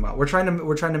were talking about? We're trying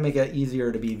to make it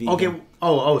easier to be vegan. Okay.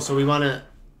 So we want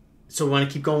to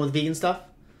keep going with vegan stuff?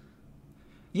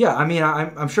 Yeah, I mean,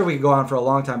 I'm sure we could go on for a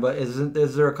long time, but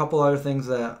is there a couple other things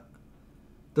that...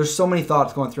 There's so many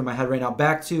thoughts going through my head right now.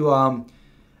 Back to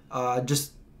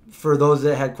just for those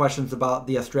that had questions about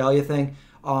the Australia thing.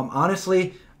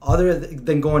 Honestly, other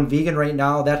than going vegan right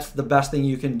now, that's the best thing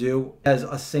you can do as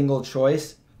a single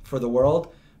choice for the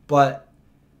world. But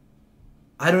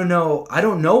I don't know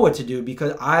what to do,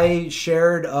 because I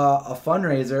shared a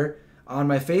fundraiser on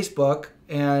my Facebook,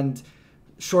 and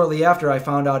shortly after I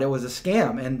found out it was a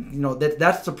scam. And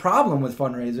that's the problem with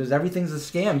fundraisers. Everything's a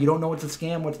scam. You don't know what's a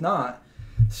scam, what's not.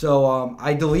 So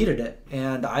I deleted it,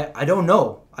 and I don't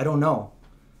know. I don't know.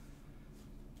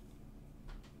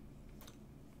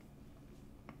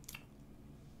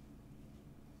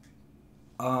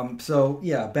 So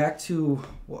yeah, back to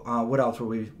what else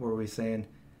were we saying?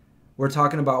 We're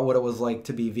talking about what it was like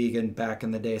to be vegan back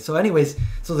in the day. So anyways,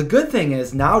 so the good thing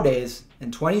is nowadays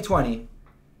in 2020,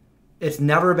 it's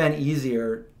never been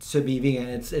easier to be vegan.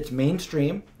 It's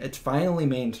mainstream. It's finally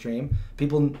mainstream.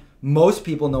 Most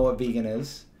people know what vegan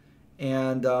is,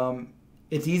 and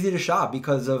it's easy to shop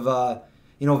because of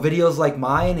videos like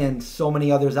mine and so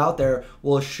many others out there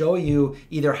will show you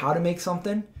either how to make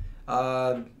something,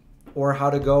 or how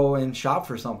to go and shop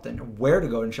for something, where to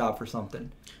go and shop for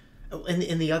something.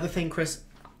 And the other thing, Chris,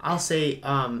 I'll say,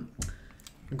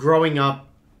 growing up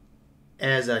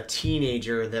as a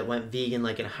teenager that went vegan,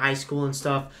 like in high school and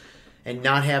stuff, and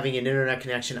not having an internet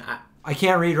connection, I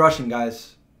can't read Russian,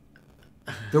 guys.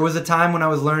 There was a time when I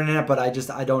was learning it, but I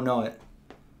don't know it.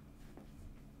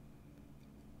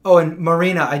 Oh, and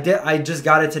Marina, I just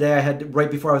got it today. I had right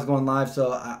before I was going live,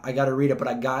 so I got to read it. But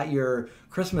I got your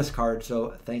Christmas card,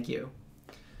 so thank you.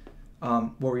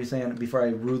 What were you saying before I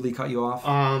rudely cut you off?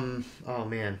 Oh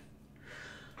man,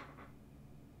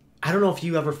 I don't know if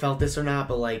you ever felt this or not,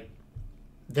 but like,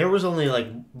 there was only like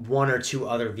one or two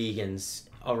other vegans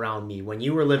around me when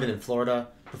you were living in Florida.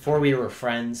 Before we were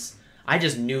friends, I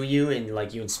just knew you and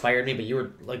like you inspired me, but you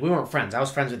were like, we weren't friends. I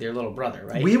was friends with your little brother,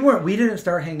 right? We didn't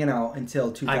start hanging out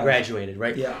until 2000. I graduated,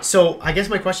 right? Yeah. So I guess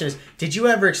my question is, did you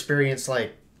ever experience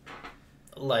like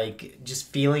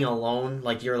just feeling alone,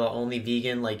 like you're the only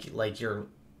vegan, like you're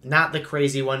not the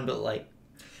crazy one, but like...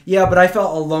 Yeah, but I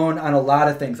felt alone on a lot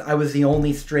of things. I was the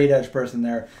only straight edge person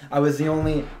there. I was the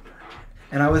only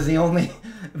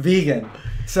vegan.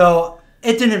 So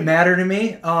it didn't matter to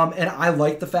me, and I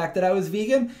liked the fact that I was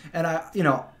vegan, and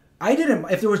I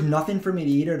didn't, if there was nothing for me to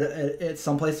eat or at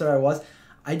some place that I was,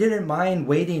 I didn't mind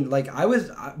waiting. Like, I was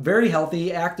very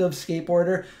healthy, active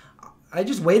skateboarder. I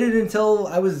just waited until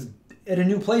I was at a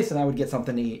new place and I would get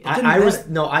something to eat.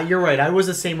 You're right. I was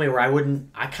the same way, where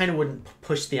I kind of wouldn't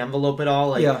push the envelope at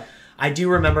all. Like, yeah. I do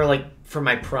remember, like, for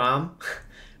my prom,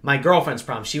 my girlfriend's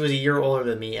prom, she was a year older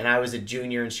than me, and I was a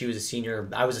junior and she was a senior.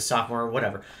 I was a sophomore,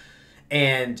 whatever.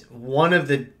 And one of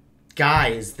the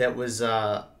guys that was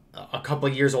a couple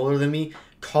of years older than me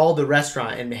called the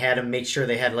restaurant and had them make sure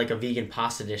they had like a vegan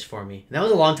pasta dish for me. And that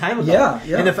was a long time ago.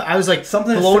 Yeah. And if I was like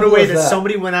something blown away that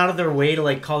somebody went out of their way to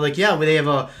like call, like, yeah, they have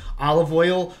a olive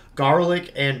oil,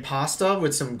 garlic, and pasta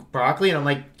with some broccoli. And I'm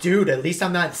like, dude, at least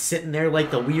I'm not sitting there like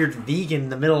the weird vegan in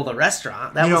the middle of the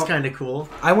restaurant. That was kind of cool.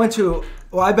 I've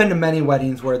been to many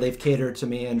weddings where they've catered to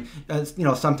me, and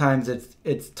sometimes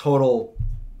it's total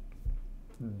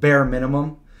bare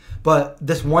minimum. But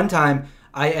this one time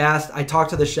I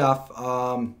talked to the chef.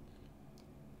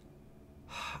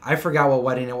 I forgot what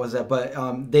wedding it was at, but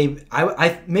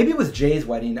maybe it was Jay's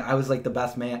wedding. I was like the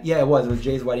best man. Yeah, it was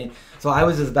Jay's wedding. So I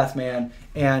was his best man,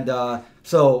 and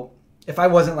so if I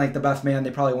wasn't like the best man,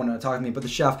 they probably wouldn't have talked to me. But the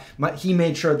chef, he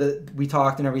made sure that we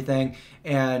talked and everything,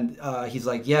 and he's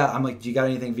like, yeah. I'm like, do you got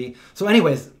anything vegan? So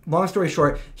anyways, long story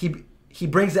short, he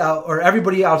brings out, or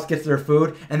everybody else gets their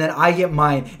food, and then I get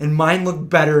mine, and mine looked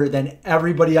better than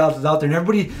everybody else is out there. And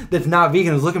everybody that's not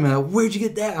vegan is looking at me like, where'd you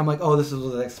get that? I'm like, oh, this is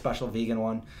like a special vegan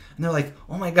one. And they're like,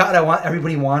 oh my God,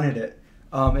 everybody wanted it.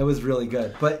 It was really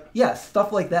good. But yeah,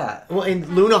 stuff like that. Well, and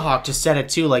Luna Hawk just said it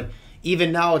too, like,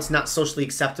 even now it's not socially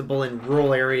acceptable in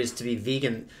rural areas to be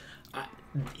vegan.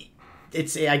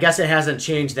 I guess it hasn't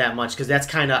changed that much because that's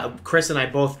kind of Chris and I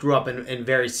both grew up in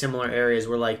very similar areas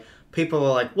where like people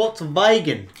are like, "What's a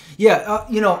vegan?" Yeah,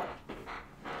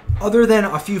 other than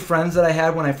a few friends that I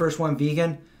had when I first went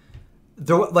vegan,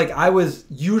 like I was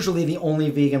usually the only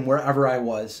vegan wherever I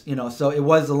was, so it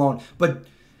was alone. But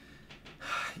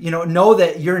know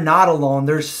that you're not alone.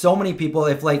 There's so many people.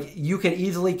 If like you could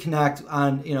easily connect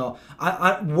on,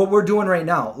 on what we're doing right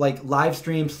now, like live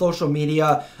streams, social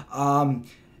media.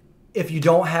 If you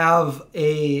don't have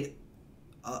a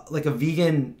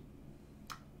vegan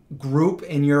group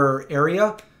in your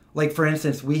area, like for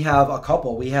instance, we have a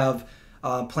couple. We have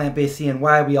Plant-Based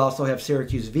CNY. We also have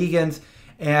Syracuse Vegans.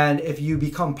 And if you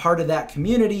become part of that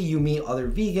community, you meet other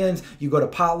vegans. You go to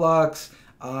potlucks.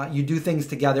 You do things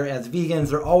together as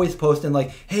vegans. They're always posting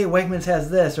like, hey, Wegmans has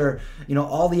this, or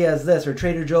Aldi has this, or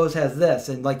Trader Joe's has this.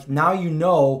 And like now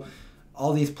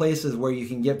all these places where you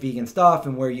can get vegan stuff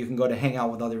and where you can go to hang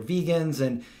out with other vegans.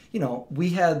 And we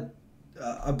had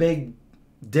a big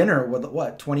dinner with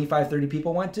what 25, 30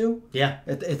 people went to? Yeah.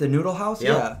 At the Noodle House?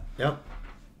 Yep. Yeah. Yep.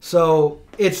 So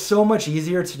it's so much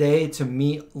easier today to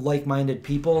meet like-minded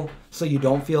people so you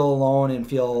don't feel alone and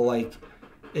feel like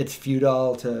it's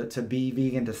futile to be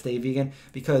vegan, to stay vegan,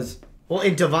 because... Well,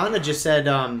 and Devonna just said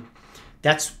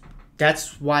that's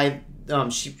why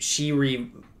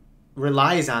she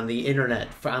relies on the internet,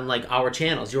 on like our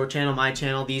channels, your channel, my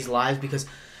channel, these lives, because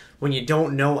when you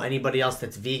don't know anybody else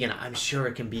that's vegan, I'm sure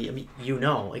it can be,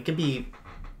 it can be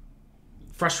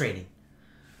frustrating.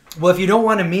 Well, if you don't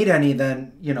want to meet any,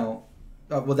 then,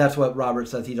 well, that's what Robert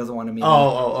says. He doesn't want to meet any.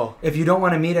 Oh. If you don't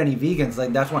want to meet any vegans,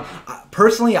 like, that's one.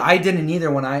 Personally, I didn't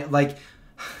either when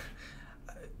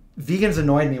vegans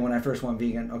annoyed me when I first went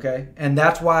vegan, okay? And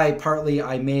that's why partly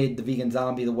I made the vegan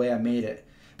zombie the way I made it.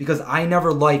 Because I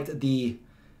never liked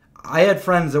I had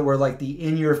friends that were like the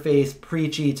in-your-face,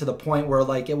 preachy, to the point where,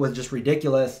 like, it was just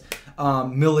ridiculous,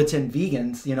 militant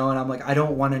vegans, and I'm like, I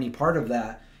don't want any part of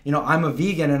that. I'm a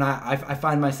vegan, and I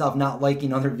find myself not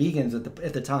liking other vegans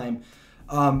at the time.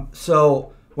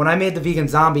 So when I made the vegan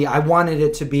zombie, I wanted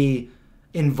it to be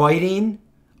inviting.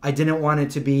 I didn't want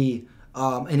it to be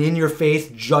an in-your-face,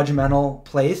 judgmental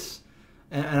place.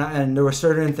 And there were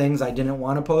certain things I didn't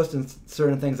want to post and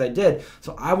certain things I did.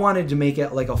 So I wanted to make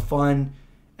it like a fun,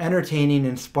 entertaining,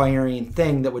 inspiring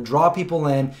thing that would draw people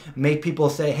in, make people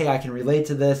say, hey, I can relate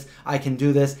to this, I can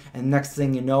do this, and next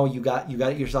thing you know, you got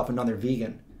yourself another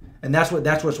vegan. And that's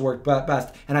what's worked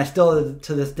best. And I still,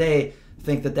 to this day,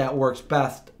 think that works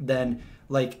best than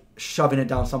like shoving it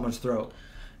down someone's throat.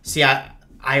 See,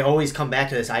 I always come back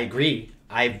to this. I agree.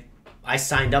 I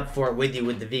signed up for it with you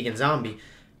with the vegan zombie,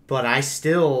 but I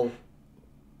still,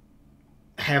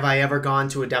 have I ever gone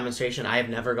to a demonstration? I have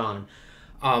never gone.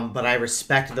 But I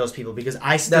respect those people because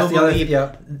I still believe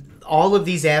all of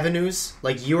these avenues,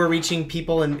 like you are reaching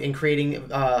people and creating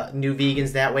new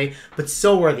vegans that way, but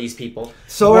so are these people.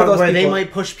 So are those where people. They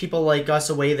might push people like us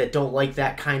away that don't like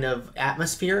that kind of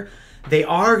atmosphere. They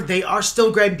are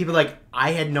still grabbing people like,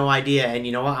 I had no idea, and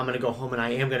you know what, I'm going to go home and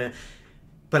I am going to...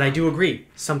 But I do agree.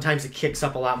 Sometimes it kicks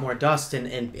up a lot more dust and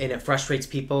it frustrates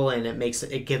people and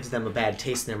it gives them a bad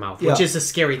taste in their mouth, which is a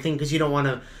scary thing because you don't want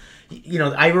to...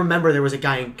 I remember there was a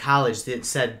guy in college that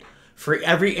said, for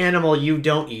every animal you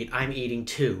don't eat, I'm eating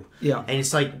 2. Yeah. And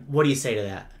it's like, what do you say to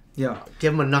that? Yeah.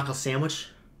 Give him a knuckle sandwich?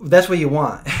 That's what you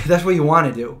want. That's what you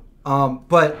want to do.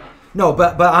 But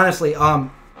honestly,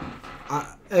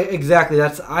 exactly.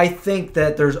 I think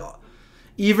that there's,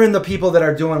 even the people that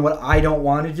are doing what I don't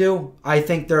want to do, I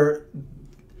think there's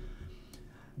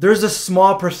a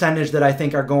small percentage that I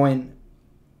think are going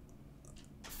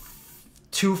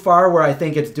too far where I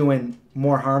think it's doing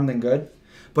more harm than good.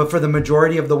 But for the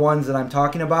majority of the ones that I'm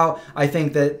talking about, I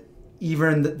think that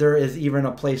there is even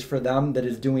a place for them that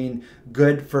is doing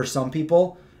good for some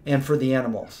people and for the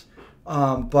animals.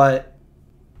 But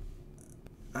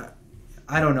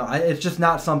I don't know. It's just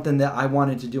not something that I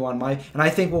wanted to do and I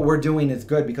think what we're doing is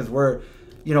good because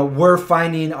we're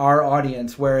finding our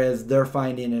audience, whereas they're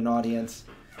finding an audience.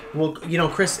 Well,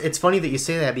 Chris, it's funny that you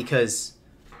say that because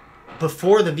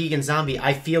before the vegan zombie,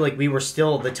 I feel like we were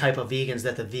still the type of vegans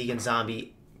that the vegan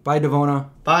zombie... Bye, Devona.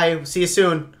 Bye. See you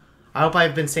soon. I hope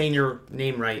I've been saying your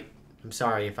name right. I'm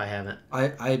sorry if I haven't.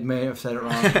 I may have said it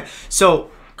wrong. So,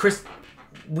 Chris,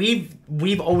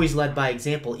 we've always led by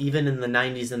example. Even in the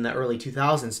 90s and the early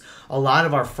 2000s, a lot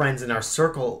of our friends in our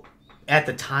circle at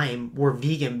the time were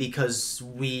vegan because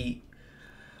we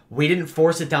didn't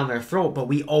force it down their throat, but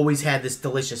we always had this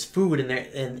delicious food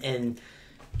and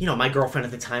my girlfriend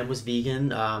at the time was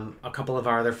vegan. A couple of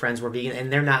our other friends were vegan,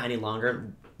 and they're not any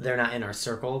longer. They're not in our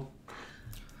circle.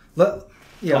 Yeah.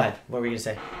 Go ahead. What were you going to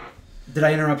say? Did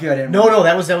I interrupt you? I didn't. No,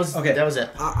 that was okay. That was it.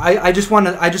 I just want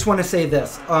to say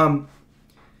this.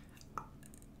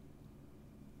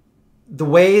 The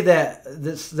way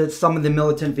that some of the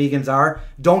militant vegans are,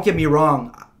 don't get me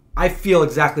wrong, I feel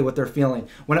exactly what they're feeling.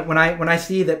 When I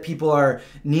see that people are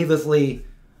needlessly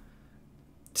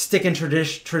sticking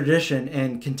tradition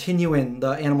and continuing the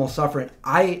animal suffering,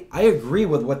 I agree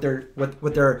with what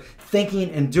they're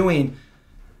thinking and doing.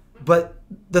 But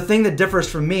the thing that differs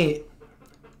from me,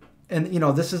 and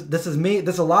this is me,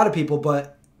 this is a lot of people,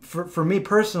 but for me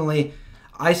personally,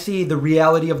 I see the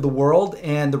reality of the world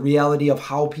and the reality of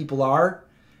how people are,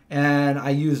 and I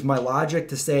use my logic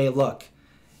to say, look,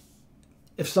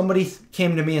 if somebody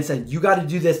came to me and said, you got to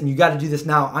do this and you got to do this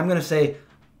now, I'm going to say,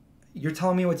 you're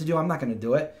telling me what to do, I'm not going to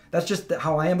do it. That's just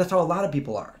how I am. That's how a lot of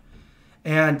people are.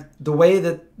 And the way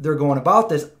that they're going about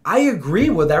this, I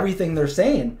agree with everything they're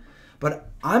saying,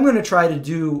 but I'm going to try to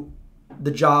do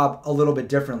the job a little bit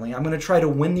differently. I'm going to try to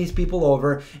win these people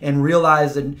over and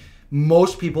realize that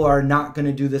most people are not going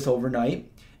to do this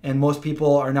overnight, and most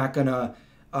people are not going to,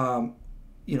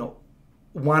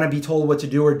 want to be told what to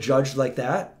do or judged like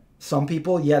that. Some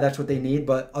people, yeah, that's what they need,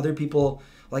 but other people,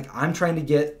 like I'm trying to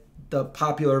get the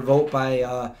popular vote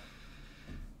by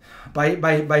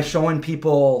showing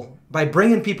people, by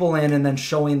bringing people in and then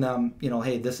showing them,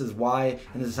 hey, this is why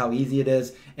and this is how easy it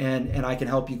is, and I can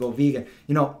help you go vegan.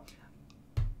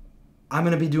 I'm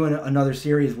going to be doing another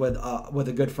series with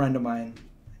a good friend of mine,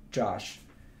 Josh,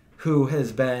 who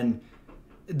has been,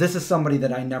 this is somebody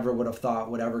that I never would have thought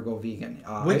would ever go vegan.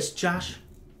 Which Josh?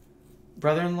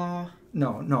 Brother-in-law?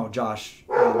 No, Josh.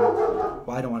 Well,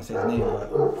 I don't want to say his name,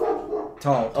 but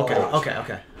tall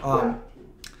Okay. Josh.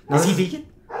 Is he vegan?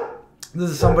 This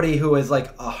is somebody who is like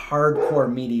a hardcore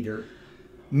meat eater.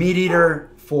 Meat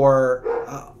eater for,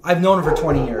 I've known him for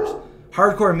 20 years.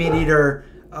 Hardcore meat eater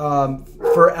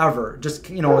forever. Just,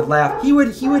 would laugh. He would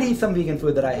eat some vegan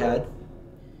food that I had.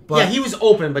 But, yeah, he was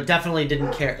open, but definitely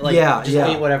didn't care.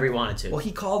 Ate whatever he wanted to. Well,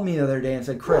 he called me the other day and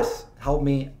said, Chris, help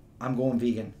me. I'm going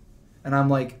vegan. And I'm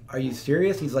like, are you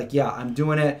serious? He's like, yeah, I'm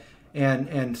doing it.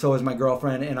 And so is my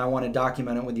girlfriend. And I want to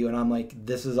document it with you. And I'm like,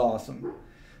 this is awesome.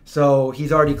 So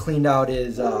he's already cleaned out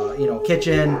his,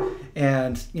 kitchen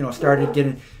and, started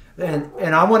getting,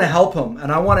 and I want to help him.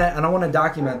 And I want to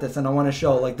document this. And I want to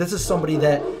show, like, this is somebody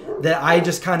that I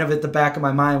just kind of at the back of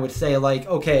my mind would say, like,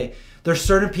 okay, there's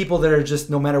certain people that are just,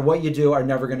 no matter what you do, are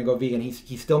never going to go vegan.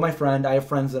 He's still my friend. I have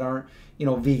friends that aren't,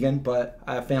 vegan, but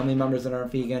I have family members that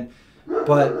aren't vegan.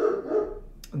 But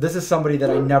this is somebody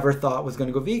that I never thought was going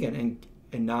to go vegan.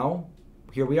 And now,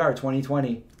 here we are,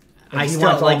 2020. I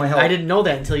didn't know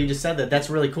that until you just said that. That's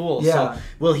really cool. Yeah. So,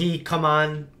 will he come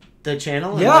on the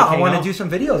channel? Yeah, I want to do some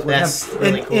videos with That's him.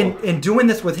 Really cool. And doing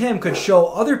this with him could show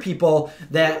other people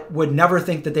that would never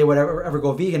think that they would ever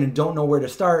go vegan and don't know where to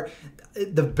start,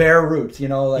 the bare roots,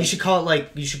 Like,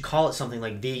 you should call it something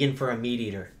like vegan for a meat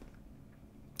eater.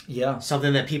 Yeah.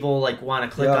 Something that people want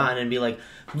to click on and be like,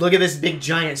 look at this big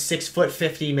giant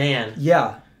 6'50" man.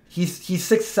 Yeah. He's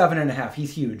 6'7.5".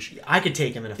 He's huge. I could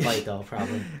take him in a fight though,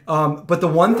 probably. But the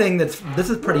one thing this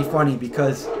is pretty funny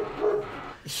because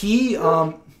he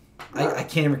I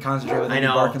can't even concentrate with him. I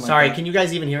know. Barking Sorry, like can you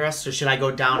guys even hear us, or should I go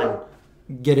down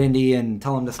and get Indy and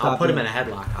tell him to stop? I'll put him in a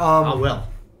headlock. I will.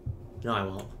 No, I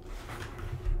won't.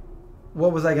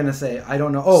 What was I gonna say? I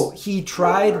don't know. Oh, he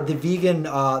tried the vegan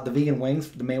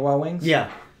wings, the Maywa wings. Yeah.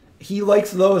 He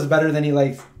likes those better than he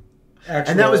likes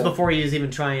actual. And that was before he was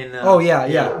even trying. Oh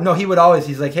yeah. No, he would always.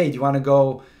 He's like, hey, do you want to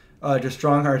go to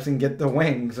Strong Hearts and get the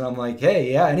wings? And I'm like,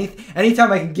 hey, yeah.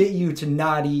 Anytime I can get you to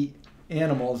not eat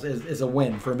animals is a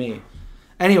win for me.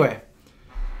 Anyway.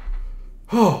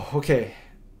 Oh, okay.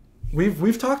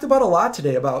 We've talked about a lot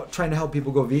today about trying to help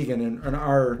people go vegan and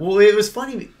our. Well, it was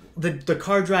funny. The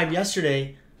car drive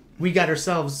yesterday, we got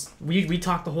ourselves. We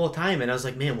talked the whole time, and I was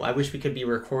like, man, I wish we could be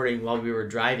recording while we were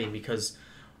driving because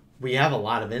we have a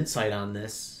lot of insight on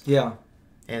this. Yeah.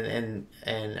 And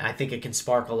I think it can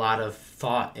spark a lot of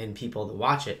thought in people that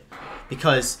watch it,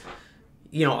 because,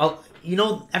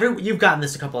 you've gotten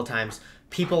this a couple of times.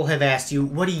 People have asked you,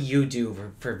 what do you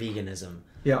do for veganism?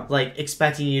 Yeah. Like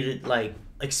expecting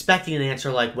an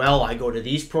answer like, well, I go to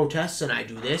these protests and I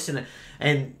do this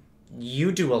and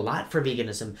you do a lot for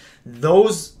veganism.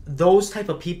 Those type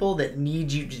of people that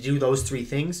need you to do those three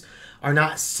things are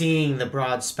not seeing the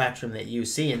broad spectrum that you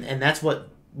see, and that's what,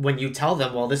 when you tell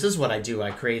them, well, this is what I do.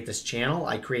 I create this channel.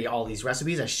 I create all these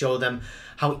recipes. I show them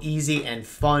how easy and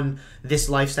fun this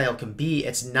lifestyle can be.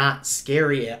 It's not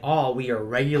scary at all. We are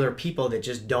regular people that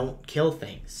just don't kill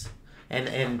things.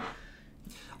 And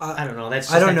I don't know. I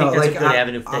think that's a good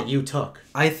avenue that you took.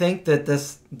 I think that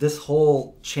this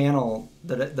whole channel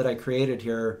that I created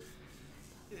here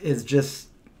is just,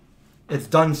 it's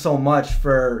done so much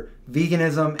for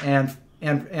veganism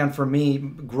and for me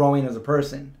growing as a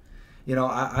person. You know,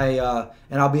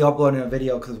 and I'll be uploading a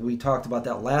video because we talked about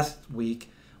that last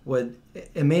week.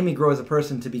 It made me grow as a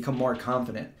person to become more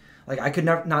confident. Like I could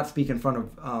never not speak in front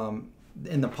of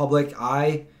in the public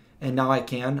eye, and now I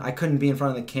can. I couldn't be in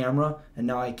front of the camera, and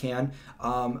now I can.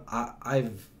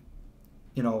 I've,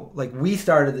 you know, like we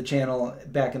started the channel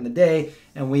back in the day,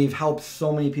 and we've helped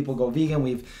so many people go vegan.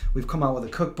 We've come out with a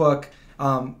cookbook.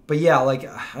 But yeah, like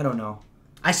I don't know.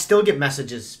 I still get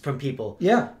messages from people.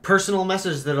 Yeah. Personal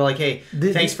messages that are like, hey,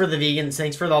 thanks for the vegans.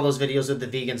 Thanks for all those videos of the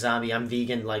vegan zombie. I'm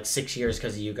vegan like 6 years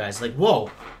because of you guys. Like, whoa.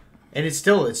 And it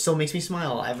still makes me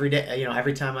smile every day, you know,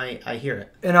 every time I hear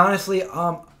it. And honestly,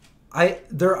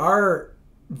 there are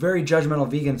very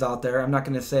judgmental vegans out there. I'm not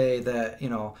going to say that, you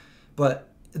know, but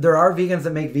there are vegans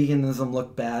that make veganism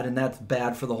look bad, and that's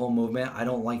bad for the whole movement. I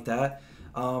don't like that.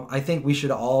 I think we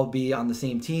should all be on the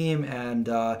same team and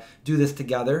do this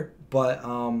together. But,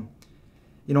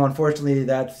 you know, unfortunately,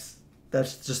 that's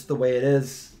just the way it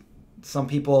is. Some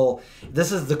people,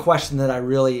 this is the question that I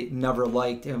really never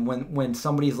liked. And when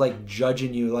somebody's like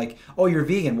judging you, like, oh, you're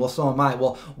vegan. Well, so am I.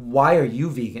 Well, why are you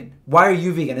vegan? Why are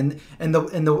you vegan? And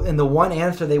the one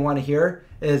answer they want to hear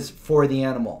is for the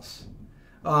animals.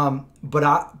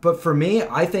 But for me,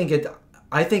 I think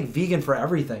vegan for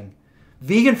everything.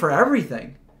 Vegan for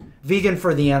everything. Vegan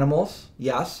for the animals,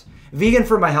 yes. Vegan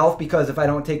for my health, because if I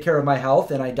don't take care of my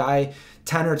health and I die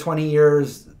 10 or 20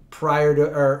 years prior to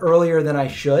or earlier than I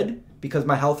should because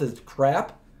my health is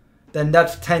crap, then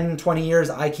that's 10, 20 years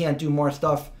I can't do more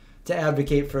stuff to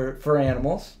advocate for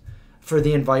animals, for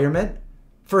the environment,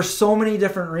 for so many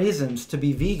different reasons to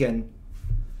be vegan.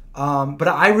 But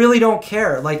I really don't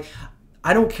care. Like,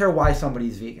 I don't care why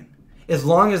somebody's vegan. As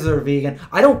long as they're vegan.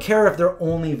 I don't care if they're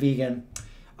only vegan.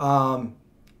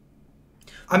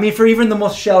 I mean, for even the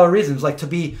most shallow reasons, like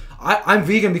I'm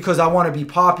vegan because I want to be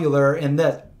popular in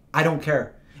this. I don't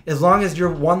care. As long as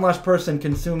you're one less person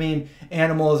consuming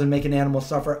animals and making animals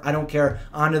suffer, I don't care.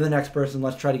 On to the next person.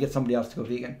 Let's try to get somebody else to go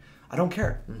vegan. I don't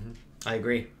care. Mm-hmm. I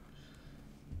agree.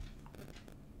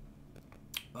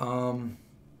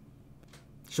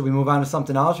 Should we move on to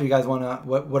something else? Or you guys want to,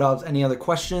 what else? Any other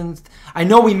questions? I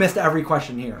know we missed every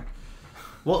question here.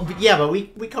 Well, yeah, but we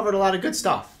covered a lot of good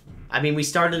stuff. I mean, we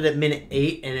started at minute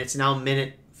 8, and it's now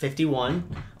minute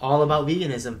 51, all about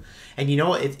veganism. And you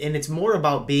know, it's more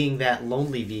about being that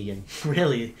lonely vegan,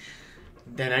 really,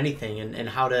 than anything, and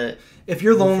how to. If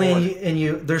you're lonely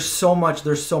and there's so much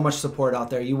support out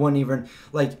there. You wouldn't even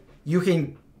you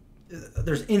can.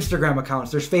 There's Instagram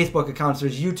accounts, there's Facebook accounts,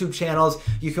 there's YouTube channels.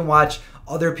 You can watch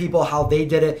other people how they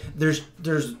did it. There's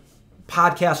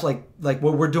podcasts like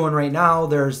what we're doing right now.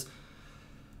 There's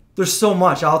so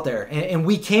much out there, and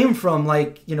we came from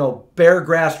bare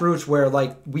grassroots where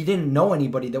we didn't know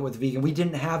anybody that was vegan. We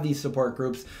didn't have these support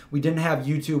groups. We didn't have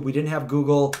YouTube. We didn't have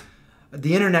Google.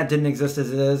 The internet didn't exist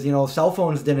as it is. Cell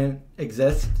phones didn't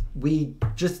exist. We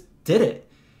just did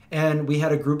it, and we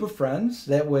had a group of friends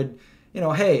that would,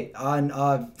 hey,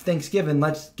 on Thanksgiving,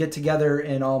 let's get together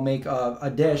and I'll make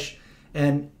a dish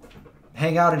and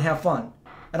hang out and have fun.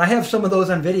 And I have some of those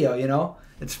on video.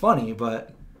 It's funny,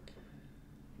 but.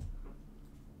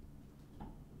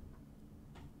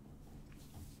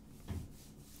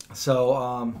 So,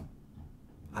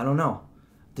 I don't know.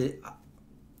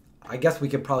 I guess we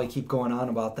could probably keep going on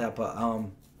about that, but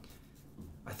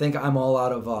I think I'm all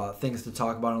out of things to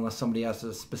talk about unless somebody asks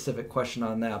a specific question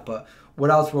on that. But what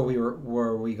else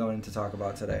were we going to talk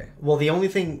about today? Well, the only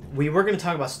thing we were going to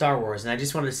talk about Star Wars, and I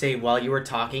just wanted to say while you were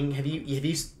talking,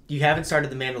 you haven't started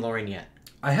The Mandalorian yet?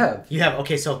 I have. You have.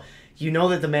 Okay, so you know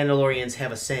that the Mandalorians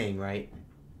have a saying, right?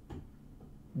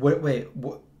 Wait.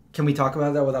 Can we talk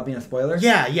about that without being a spoiler?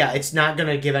 Yeah. It's not going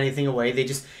to give anything away.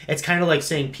 It's kind of like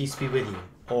saying peace be with you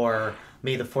or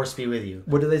may the force be with you.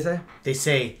 What do they say? They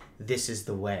say this is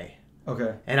the way.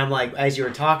 Okay. And I'm like, as you were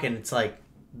talking, it's like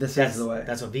this is the way.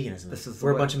 That's what veganism is.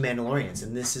 We're a bunch of Mandalorians,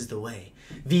 and this is the way.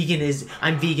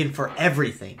 I'm vegan for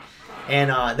everything. And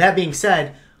that being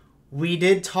said, we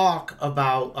did talk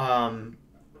about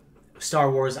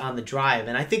Star Wars on the drive,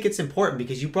 and I think it's important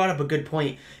because you brought up a good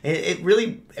point. It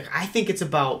really, I think it's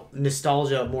about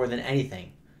nostalgia more than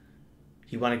anything.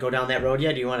 You want to go down that road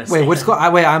yet? Do you want to wait?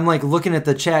 Wait, I'm looking at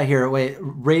the chat here. Wait,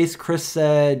 Race Chris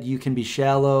said you can be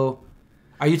shallow.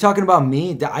 Are you talking about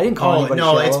me? I didn't call anybody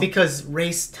shallow. No, it's because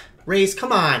Race.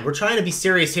 Come on, we're trying to be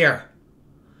serious here.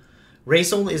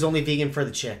 Race is only vegan for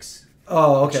the chicks.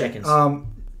 Oh, okay. Chickens.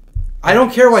 I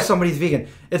don't care why somebody's vegan.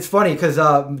 It's funny because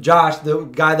Josh, the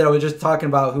guy that I was just talking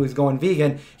about who's going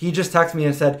vegan, he just texted me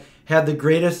and said, had the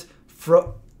greatest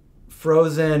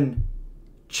frozen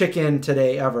chicken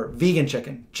today ever. Vegan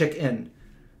chicken. Chicken.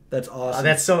 That's awesome.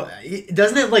 That's so...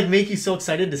 Doesn't it, like, make you so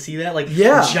excited to see that? Like,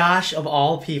 yeah. Josh, of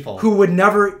all people. Who would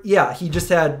never... Yeah, he just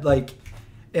had, like...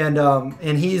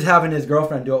 And he's having his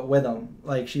girlfriend do it with him.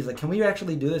 Like, she's like, can we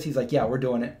actually do this? He's like, yeah, we're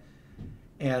doing it.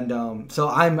 And so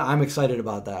I'm excited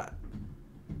about that.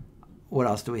 What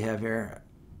else do we have here?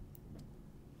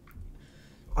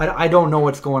 I don't know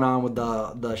what's going on with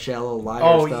the shallow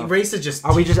liar stuff. Oh, race is just...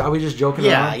 Are we just joking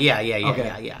around?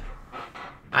 Yeah.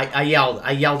 I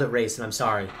yelled at race, and I'm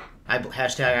sorry.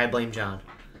 Hashtag I blame John.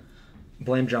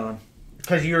 Blame John.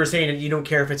 Because you were saying you don't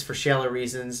care if it's for shallow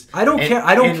reasons. I don't care.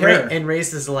 I don't care. And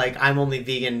race is like, I'm only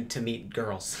vegan to meet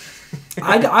girls.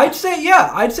 I'd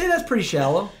say that's pretty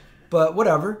shallow, but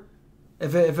whatever.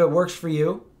 If it works for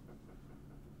you.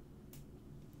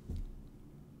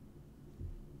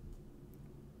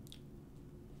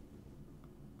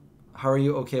 How are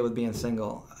you okay with being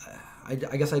single? I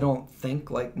guess I don't think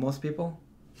like most people.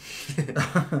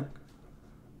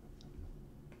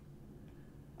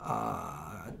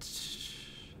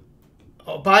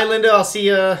 Bye, Linda. I'll see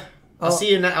you. I'll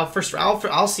see you.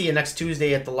 I'll see you next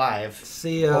Tuesday at the live.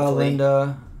 See ya,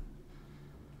 Linda.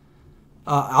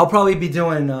 I'll probably be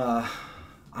doing. I'm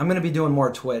gonna be doing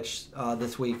more Twitch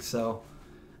this week, so.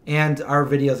 And our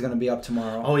video is going to be up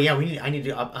tomorrow. Oh yeah, I need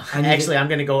to. I'm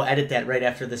going to go edit that right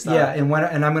after this. Yeah, and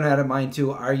I'm going to edit mine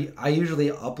too. I usually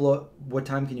upload. What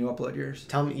time can you upload yours?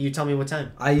 Tell me what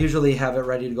time. I usually have it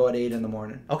ready to go at 8 in the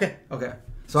morning. Okay.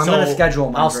 So I'm going to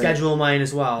schedule mine. I'll schedule mine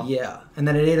as well. Yeah, and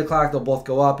then at 8 o'clock they'll both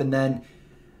go up, and then.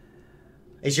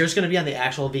 Is yours going to be on the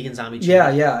actual Vegan Zombie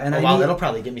channel? Yeah. And that'll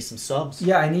probably give me some subs.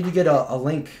 Yeah, I need to get a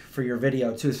link for your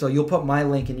video too. So you'll put my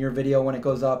link in your video when it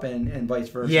goes up, and vice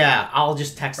versa. Yeah, I'll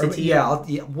just text it to you.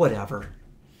 Yeah, whatever.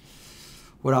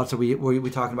 What else are we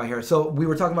talking about here? So we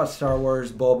were talking about Star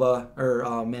Wars, Boba, or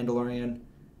Mandalorian.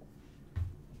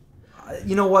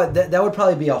 You know what? That would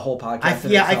probably be a whole podcast.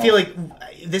 I feel like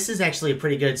this is actually a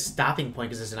pretty good stopping point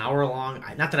because it's an hour long.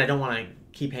 Not that I don't want to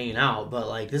keep hanging out, but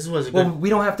like this was a good... Well, we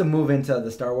don't have to move into the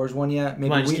Star Wars one yet.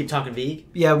 Maybe we just keep talking Veg?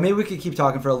 Yeah, maybe we could keep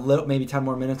talking for a little, maybe 10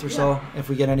 more minutes or so if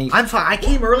we get any... I'm fine. I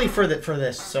came early for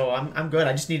this, so I'm good.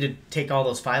 I just need to take all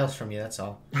those files from you, that's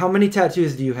all. How many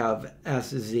tattoos do you have,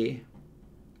 SZ?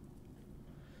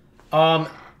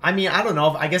 I mean, I don't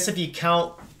know. I guess if you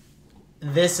count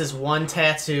this as one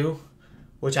tattoo,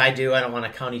 which I do, I don't want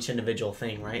to count each individual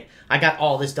thing, right? I got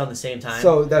all this done at the same time.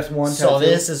 So that's one tattoo? So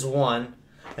this is one.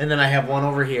 And then I have one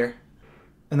over here.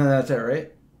 And then that's it,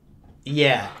 right?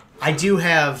 Yeah. I do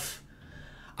have...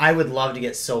 I would love to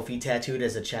get Sophie tattooed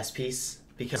as a chest piece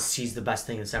because she's the best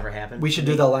thing that's ever happened. We should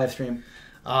do the live stream.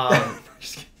 But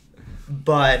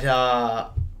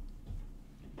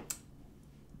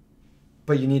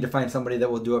you need to find somebody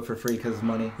that will do it for free because of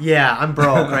money. Yeah, I'm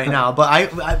broke right now.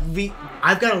 But we've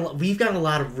got a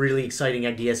lot of really exciting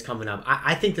ideas coming up.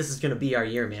 I think this is going to be our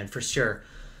year, man, for sure.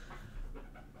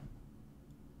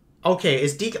 Okay,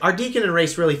 are Deacon and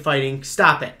Race really fighting?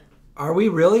 Stop it. Are we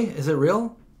really? Is it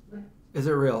real? Is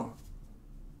it real?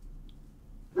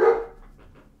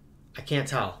 I can't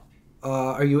tell.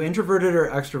 Are you introverted or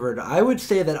extroverted? I would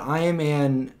say that I am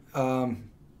an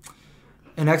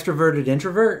extroverted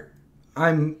introvert.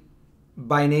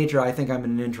 By nature, I think I'm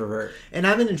an introvert. And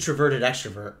I'm an introverted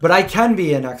extrovert. But I can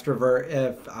be an extrovert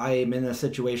if I'm in a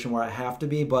situation where I have to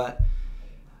be, but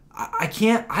I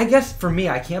can't, I guess for me,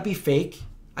 I can't be fake.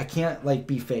 I can't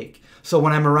be fake. So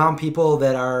when I'm around people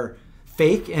that are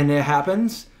fake and it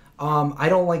happens, I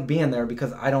don't like being there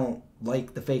because I don't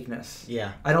like the fakeness.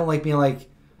 Yeah. I don't like being like,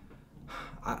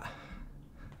 I'm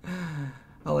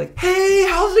like, hey,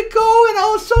 how's it going?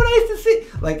 Oh, it's so nice to see.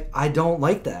 I don't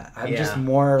like that. I'm just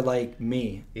more like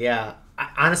me. Yeah.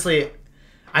 Honestly,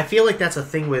 I feel like that's a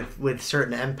thing with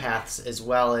certain empaths as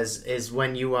well is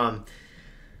when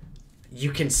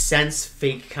you can sense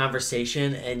fake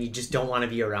conversation and you just don't want to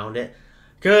be around it.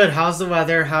 Good. How's the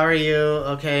weather? How are you?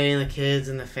 Okay. And the kids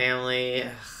and the family.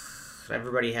 Ugh,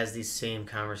 everybody has these same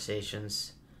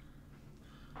conversations.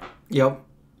 Yep.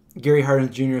 Gary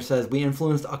Hardin Jr. says, we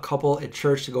influenced a couple at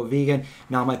church to go vegan.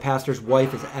 Now my pastor's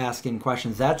wife is asking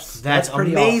questions. That's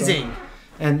pretty amazing. Awesome.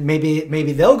 And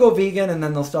maybe they'll go vegan and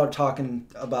then they'll start talking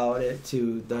about it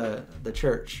to the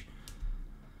church.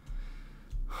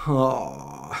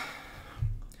 Oh.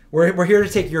 We're here to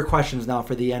take your questions now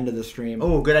for the end of the stream.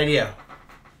 Oh, good idea.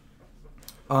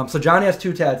 So Johnny has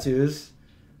 2 tattoos.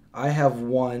 I have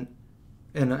 1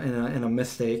 in a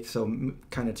mistake, so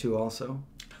kind of 2 also.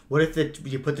 What if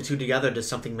you put the 2 together? Does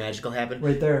something magical happen?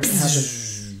 Right there. It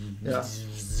happens. Yeah.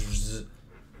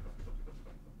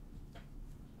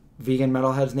 Vegan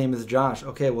Metalhead's name is Josh.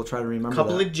 Okay, we'll try to remember that.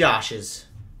 Couple of Joshes.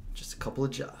 Just a couple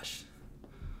of Josh.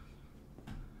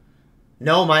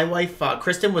 No, my wife,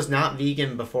 Kristen, was not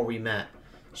vegan before we met.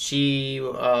 She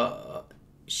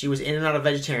was in and out of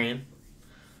vegetarian.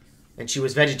 And she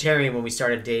was vegetarian when we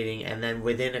started dating. And then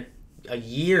within a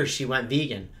year, she went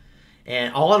vegan.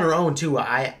 And all on her own, too.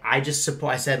 I just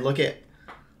support. I said, look at...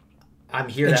 I'm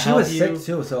here to help you. And she was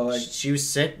sick, too. So like... She was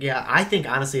sick. Yeah, I think,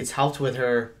 honestly, it's helped with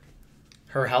her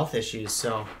health issues.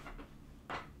 So...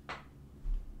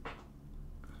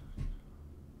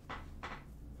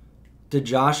 Did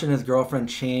Josh and his girlfriend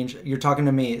change? You're talking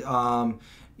to me.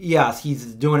 Yes, he's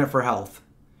doing it for health.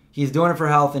 He's doing it for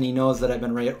health, and he knows that I've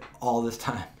been right all this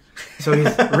time. So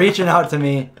he's reaching out to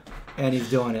me, and he's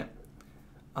doing it.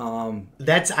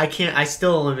 I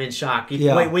still am in shock.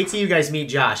 Yeah. Wait till you guys meet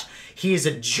Josh. He is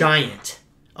a giant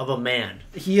of a man.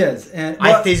 He is. And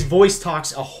his voice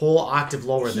talks a whole octave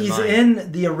lower than mine. He's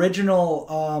in the original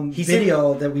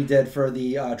video that we did for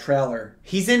the trailer.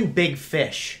 He's in Big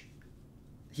Fish.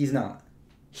 He's not.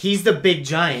 He's the big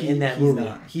giant in that movie.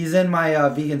 Not. He's in my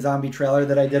vegan zombie trailer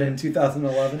that I did in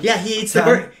 2011. Yeah, he eats the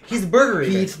burger. He's the burger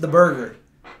eater. He eats the burger.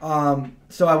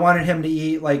 So I wanted him to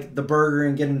eat like the burger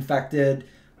and get infected.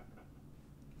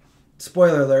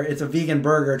 Spoiler alert, it's a vegan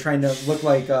burger trying to look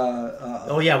like...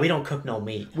 oh yeah, we don't cook no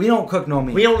meat. We don't cook no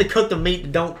meat. We only cook the meat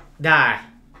that don't die.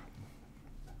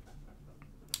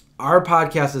 Our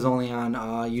podcast is only on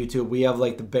YouTube. We have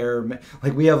like the bear...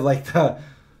 Like we have like the...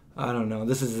 I don't know.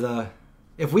 This is the...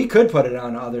 If we could put it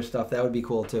on other stuff, that would be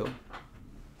cool too.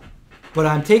 But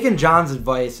I'm taking John's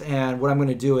advice, and what I'm going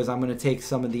to do is I'm going to take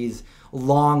some of these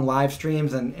long live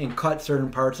streams and cut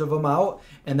certain parts of them out,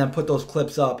 and then put those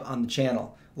clips up on the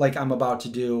channel, like I'm about to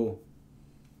do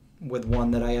with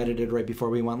one that I edited right before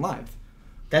we went live.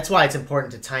 That's why it's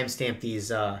important to timestamp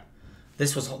these.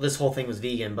 This whole thing was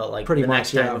vegan, but like pretty the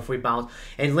much, next time if we bounce.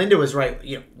 And Linda was right.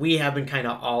 You know, we have been kind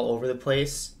of all over the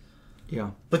place.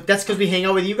 Yeah. But that's because we hang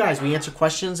out with you guys. We answer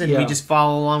questions and we just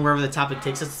follow along wherever the topic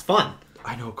takes us. It's fun.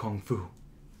 I know Kung Fu.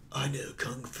 I know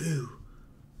Kung Fu.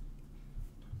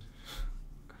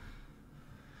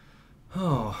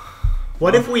 Oh.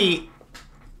 What if we...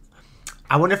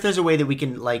 I wonder if there's a way that we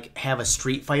can like have a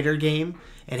Street Fighter game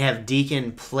and have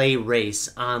Deacon play race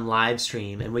on live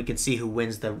stream and we can see who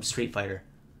wins the Street Fighter.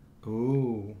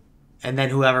 Ooh. And then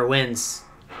whoever wins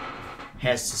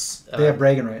has to... they have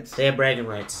bragging rights. They have bragging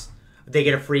rights. They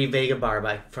get a free Vega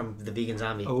bar from the Vegan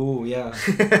Zombie. Oh, yeah.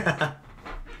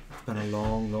 It's been a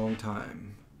long, long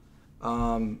time.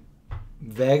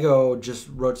 Vago just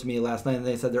wrote to me last night and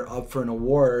they said they're up for an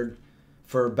award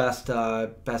for best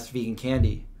vegan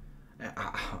candy.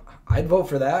 I'd vote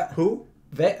for that. Who?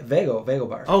 Vago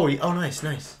bar. Oh, nice.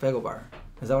 Vago bar.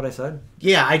 Is that what I said?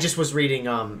 Yeah, I just was reading.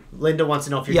 Linda wants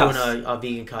to know if you're doing a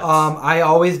vegan cuts. I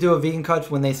always do a vegan cuts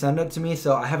when they send it to me,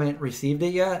 so I haven't received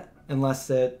it yet, unless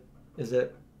is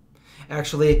it.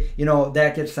 Actually,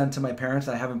 that gets sent to my parents.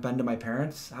 I haven't been to my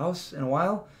parents' house in a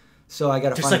while, so I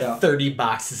got to find out. There's like 30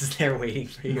 boxes there waiting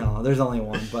for you. No, there's only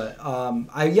one, but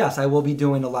I will be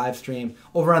doing a live stream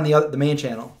over on the main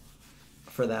channel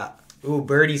for that. Ooh,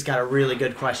 Birdie's got a really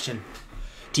good question.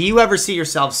 Do you ever see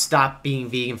yourself stop being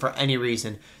vegan for any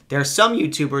reason? There are some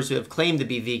YouTubers who have claimed to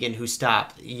be vegan who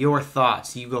stopped. Your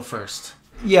thoughts? You go first.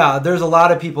 Yeah, there's a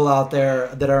lot of people out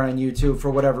there that are on YouTube for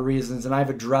whatever reasons, and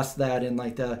I've addressed that in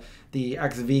like the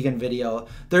ex-vegan video.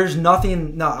 There's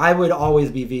nothing. No, I would always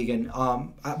be vegan.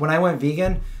 When I went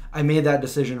vegan, I made that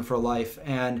decision for life,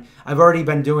 and I've already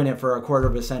been doing it for a quarter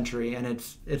of a century, and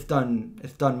it's done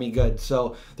me good.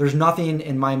 So there's nothing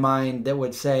in my mind that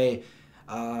would say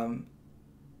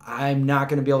I'm not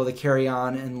going to be able to carry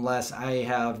on unless I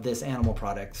have this animal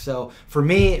product. So for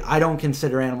me, I don't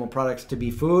consider animal products to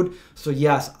be food. So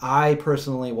yes, I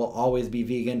personally will always be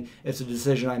vegan. It's a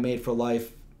decision I made for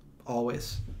life,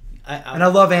 always. And I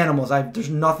love animals.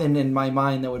 There's nothing in my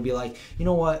mind that would be like, you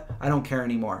know what? I don't care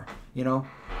anymore.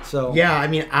 So yeah, I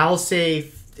mean, I'll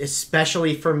say,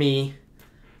 especially for me,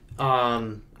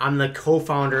 I'm the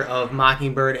co-founder of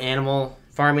Mockingbird Animal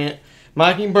Farming.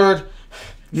 Mockingbird.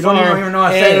 You don't even know how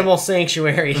to say Animal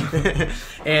Sanctuary.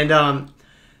 And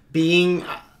being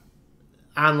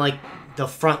on like the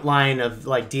front line of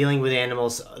like dealing with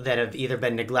animals that have either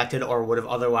been neglected or would have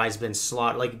otherwise been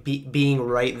slaughtered, like being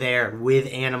right there with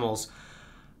animals,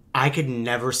 I could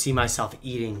never see myself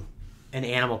eating an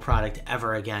animal product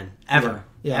ever again. Ever.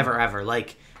 Yeah. Ever.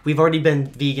 Like, we've already been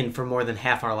vegan for more than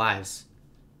half our lives.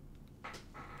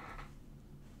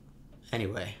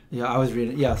 Anyway. Yeah, I was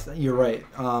reading. Yes, you're right.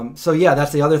 So yeah,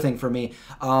 that's the other thing for me.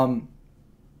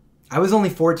 I was only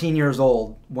 14 years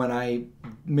old when I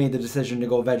made the decision to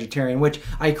go vegetarian, which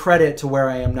I credit to where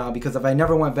I am now, because if I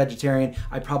never went vegetarian,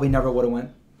 I probably never would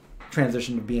have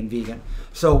transitioned to being vegan.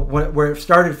 So where it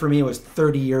started for me was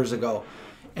 30 years ago.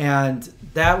 And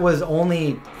that was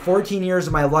only 14 years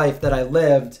of my life that I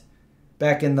lived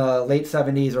back in the late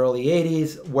 70s, early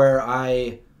 80s, where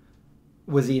I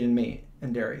was eating meat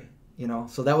and dairy, you know?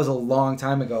 So that was a long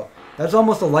time ago. That's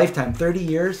almost a lifetime, 30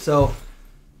 years. So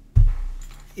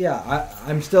yeah,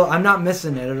 I'm not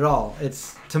missing it at all.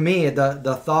 It's, to me,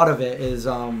 the thought of it is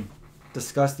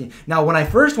disgusting. Now, when I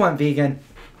first went vegan,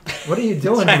 what are you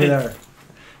doing over there?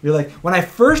 You're like, when I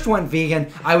first went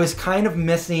vegan, I was kind of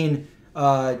missing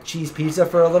cheese pizza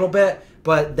for a little bit,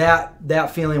 but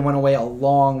that feeling went away a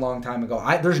long time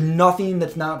ago. There's nothing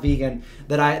that's not vegan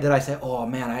that I say, oh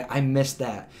man, I missed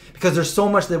that, because there's so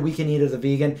much that we can eat as a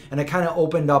vegan, and it kind of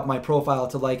opened up my profile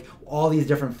to like all these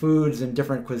different foods and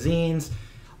different cuisines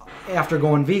after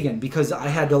going vegan, because I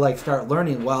had to like start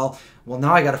learning. Well,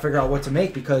 now I got to figure out what to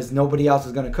make, because nobody else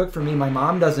is going to cook for me. My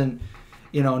mom doesn't,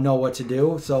 know what to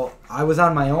do. So I was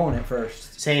on my own at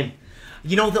first. Same.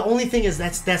 The only thing is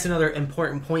that's another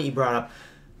important point you brought up.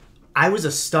 I was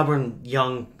a stubborn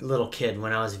young little kid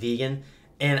when I was vegan,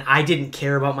 and I didn't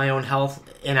care about my own health,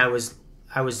 and I was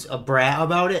a brat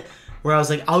about it, where I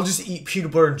was like, I'll just eat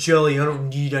peanut butter and jelly. I don't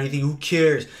need anything. Who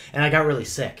cares? And I got really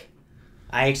sick.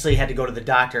 I actually had to go to the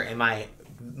doctor, and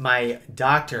my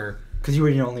doctor... Because you were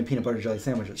eating only peanut butter and jelly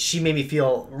sandwiches. She made me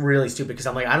feel really stupid, because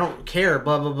I'm like, I don't care,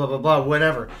 blah, blah, blah, blah, blah,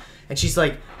 whatever. And she's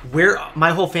like,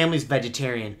 my whole family's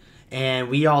vegetarian, and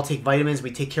we all take vitamins,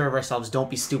 we take care of ourselves, don't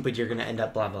be stupid, you're going to end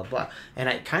up blah, blah, blah. And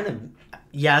I kind of,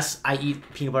 yes, I eat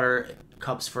peanut butter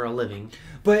cups for a living.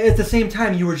 But at the same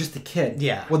time, you were just a kid.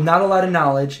 Yeah. With not a lot of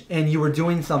knowledge, and you were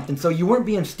doing something. So you weren't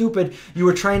being stupid, you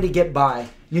were trying to get by.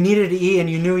 You needed to eat, and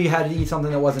you knew you had to eat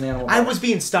something that wasn't animal. I was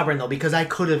being stubborn, though, because I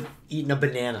could have eaten a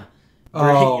banana.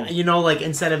 Oh. Like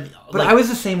instead of... But I was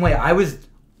the same way. I was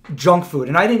junk food,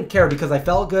 and I didn't care, because I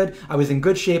felt good. I was in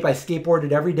good shape. I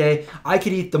skateboarded every day. I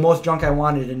could eat the most junk I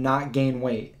wanted and not gain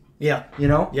weight. Yeah.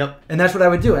 Yep. And that's what I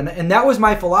would do. And that was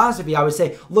my philosophy. I would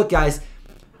say, look, guys,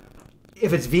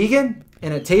 if it's vegan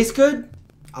and it tastes good,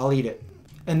 I'll eat it.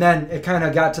 And then it kind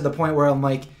of got to the point where I'm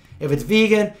like, if it's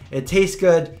vegan, it tastes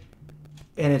good,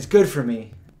 and it's good for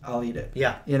me, I'll eat it.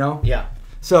 Yeah. Yeah.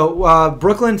 So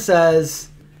Brooklyn says,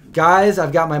 guys,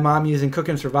 I've got my mom using Cook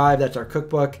and Survive. That's our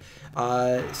cookbook.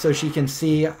 So she can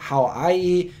see how I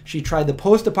eat. She tried the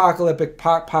post-apocalyptic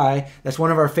pot pie. That's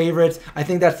one of our favorites. I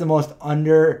think that's the most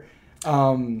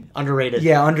underrated.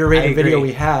 Yeah, underrated video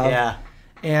we have. Yeah.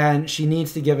 And she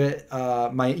needs to give it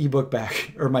my ebook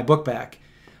back, or my book back.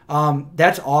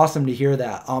 That's awesome to hear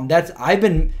that.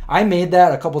 I made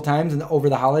that a couple times over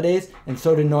the holidays, and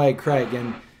so did Noah Craig.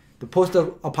 And the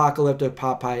post-apocalyptic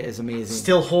pot pie is amazing.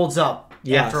 Still holds up.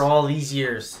 Yes. After all these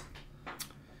years.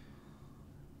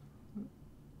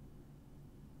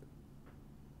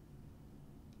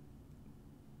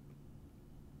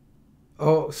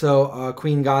 Oh, so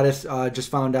Queen Goddess just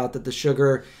found out that the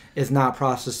sugar is not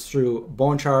processed through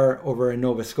bone char over in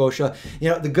Nova Scotia.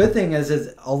 The good thing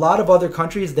is a lot of other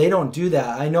countries, they don't do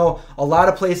that. I know a lot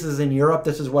of places in Europe,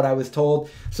 this is what I was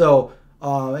told. So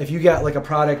if you get like a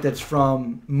product that's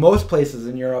from most places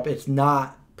in Europe, it's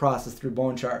not processed through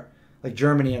bone char. Like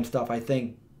Germany and stuff, I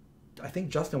think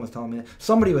Justin was telling me that.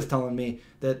 Somebody was telling me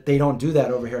that they don't do that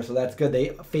over here, so that's good. They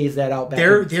phase that out back.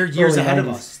 They're years ahead of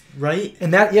us, right?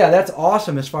 And that's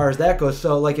awesome as far as that goes.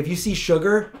 So like if you see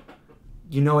sugar,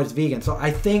 it's vegan. So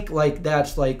I think like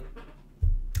that's like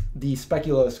the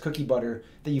speculoos cookie butter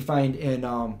that you find in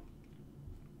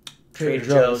Trader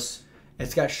Joe's.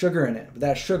 It's got sugar in it, but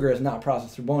that sugar is not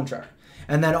processed through bone char.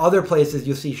 And then other places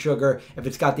you'll see sugar, if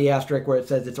it's got the asterisk where it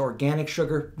says it's organic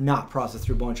sugar, not processed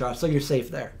through bone char, so you're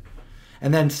safe there.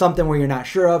 And then something where you're not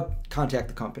sure of, contact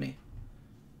the company,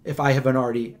 if I haven't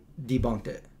already debunked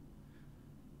it.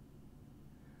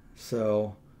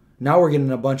 So now we're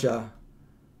getting a bunch of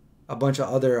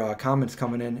other comments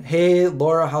coming in. Hey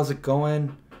Laura, how's it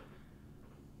going?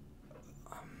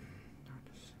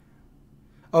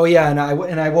 Oh yeah, and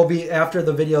I will be, after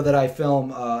the video that I film,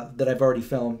 that I've already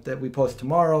filmed, that we post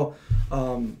tomorrow.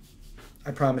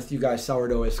 I promised you guys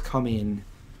sourdough is coming.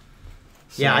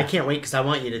 So. Yeah, I can't wait, because I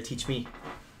want you to teach me.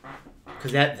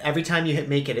 Because every time you hit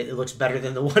make it, it looks better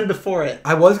than the one before it.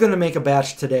 I was gonna make a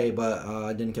batch today, but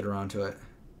I didn't get around to it.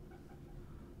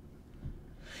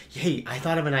 Hey, I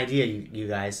thought of an idea, you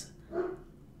guys.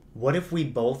 What if we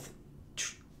both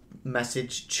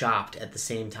message Chopped at the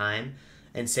same time?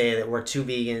 And say that we're two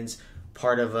vegans,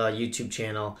 part of a YouTube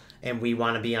channel, and we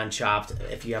want to be on Chopped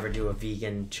if you ever do a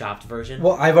vegan Chopped version.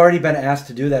 Well, I've already been asked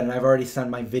to do that, and I've already sent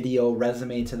my video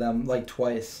resume to them like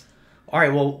twice. All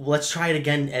right, well, let's try it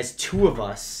again as two of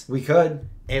us. We could.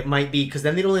 It might be, because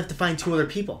then they don't have to find two other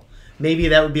people. Maybe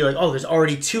that would be like, oh, there's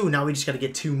already two, now we just got to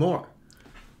get two more.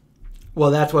 Well,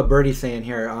 that's what Birdie's saying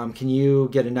here. Can you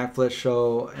get a Netflix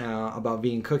show about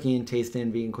vegan cooking,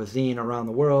 tasting vegan cuisine around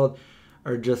the world,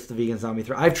 or just the vegan zombie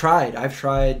thread? I've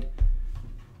tried.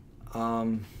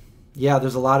 Yeah,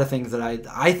 there's a lot of things that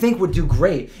I think would do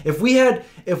great if we had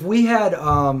a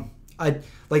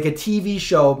TV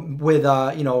show with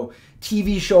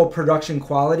TV show production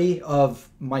quality of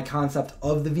my concept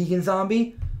of the vegan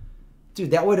zombie.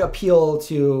 Dude, that would appeal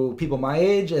to people my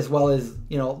age as well as,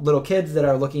 little kids that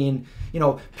are looking,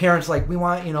 parents like, we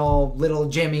want, little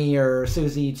Jimmy or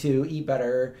Susie to eat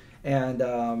better. And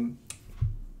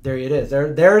there it is.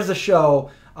 There's a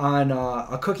show on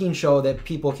a cooking show that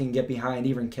people can get behind,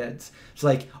 even kids. It's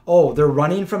like, oh, they're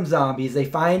running from zombies. They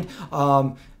find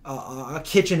a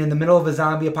kitchen in the middle of a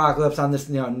zombie apocalypse on this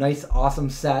nice, awesome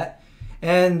set.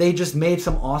 And they just made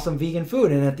some awesome vegan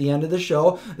food. And at the end of the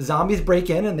show, zombies break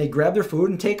in and they grab their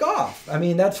food and take off. I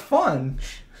mean, that's fun.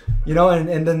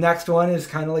 And the next one is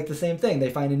kind of like the same thing. They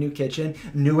find a new kitchen,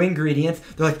 new ingredients.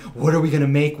 They're like, what are we going to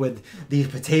make with these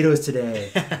potatoes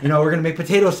today? We're going to make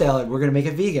potato salad. We're going to make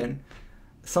it vegan.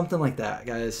 Something like that,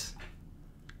 guys.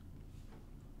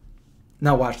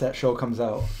 Now watch that show comes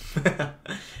out.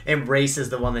 And Race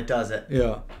is the one that does it.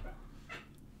 Yeah.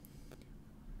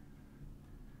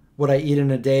 What I eat in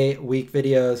a day, week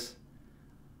videos.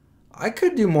 I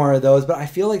could do more of those, but I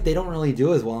feel like they don't really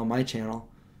do as well on my channel.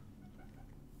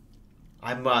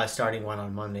 I'm starting one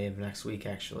on Monday of next week,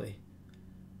 actually.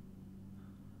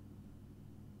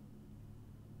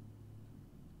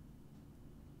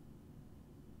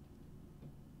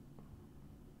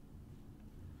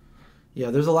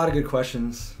 Yeah, there's a lot of good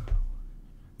questions.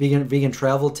 Vegan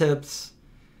travel tips.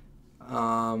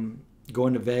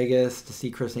 Going to Vegas to see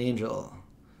Chris Angel.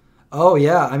 Oh,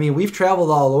 yeah. I mean, we've traveled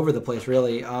all over the place,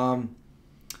 really. I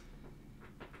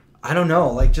don't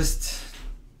know. Just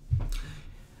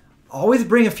always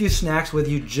bring a few snacks with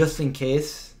you just in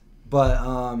case.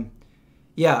 But,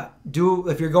 yeah,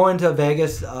 if you're going to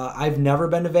Vegas, I've never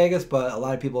been to Vegas, but a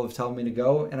lot of people have told me to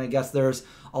go. And I guess there's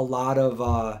a lot of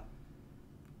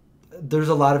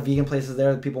vegan places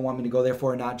there that people want me to go there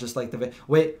for, not just like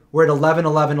wait, we're at 11,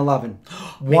 11, 11.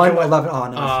 1, 11. Oh,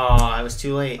 no. Oh, I was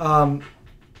too late.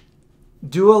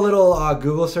 Do a little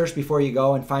Google search before you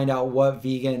go and find out what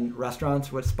vegan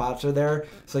restaurants, what spots are there.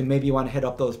 So maybe you want to hit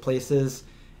up those places.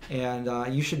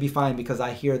 And you should be fine because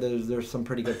I hear there's some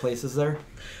pretty good places there.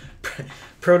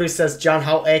 Produce says, John,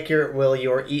 how accurate will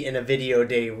your eat in a video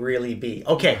day really be?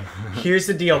 Okay, here's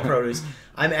the deal, Produce.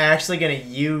 I'm actually going to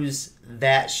use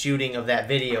that shooting of that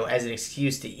video as an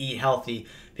excuse to eat healthy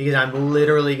because I'm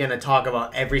literally going to talk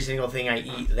about every single thing I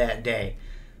eat that day.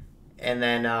 And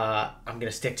then I'm going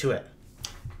to stick to it.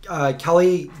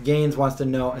 Kelly Gaines wants to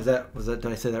know, did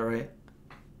I say that right?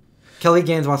 Kelly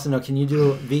Gaines wants to know, can you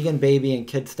do vegan baby and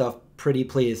kid stuff pretty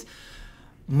please?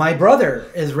 My brother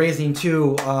is raising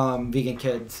 2 vegan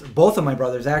kids. Both of my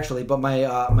brothers, actually. But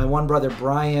my one brother,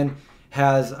 Brian,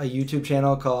 has a YouTube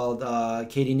channel called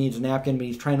Katie Needs a Napkin, but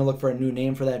he's trying to look for a new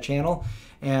name for that channel.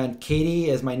 And Katie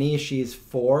is my niece. She's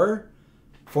 4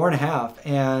 and a half.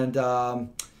 And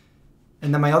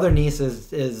then my other niece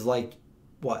is like,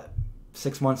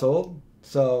 6 months old?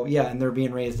 So, yeah, and they're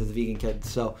being raised as vegan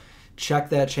kids. So, check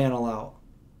that channel out.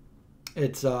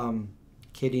 It's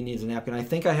Katie Needs a Napkin. I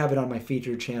think I have it on my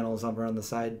featured channels over on the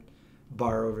side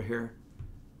bar over here.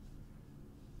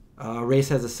 Race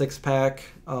has a 6-pack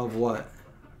of what?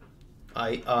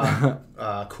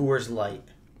 Coors Light.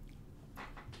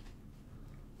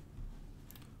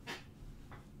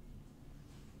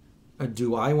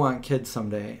 Do I want kids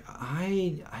someday?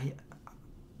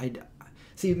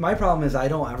 See, my problem is I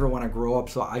don't ever want to grow up,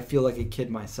 so I feel like a kid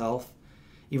myself.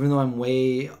 Even though I'm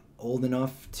way old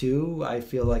enough to, I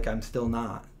feel like I'm still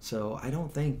not. So I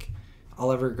don't think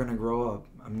I'll ever gonna grow up.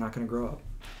 I'm not gonna grow up.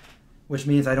 Which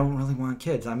means I don't really want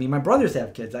kids. I mean, my brothers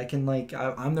have kids.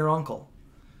 I'm their uncle.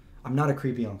 I'm not a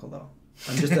creepy uncle, though.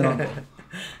 I'm just an uncle.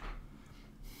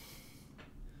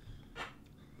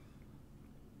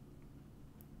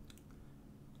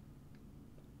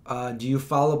 Do you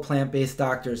follow plant-based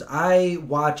doctors? I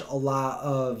watch a lot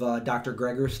of Dr.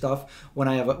 Greger's stuff when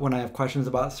I have questions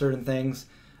about certain things,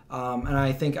 and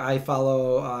I think I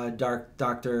follow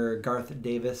Dr. Garth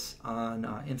Davis on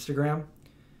Instagram.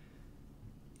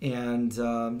 And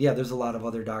yeah, there's a lot of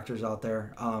other doctors out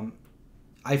there.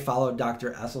 I followed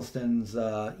Dr. Esselstyn's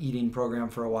eating program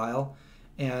for a while,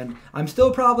 and I'm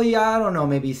still probably, I don't know,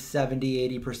 maybe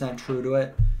 70-80% true to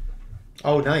it.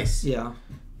 Oh, nice. Yeah.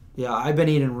 Yeah, I've been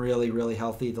eating really, really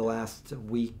healthy the last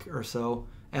week or so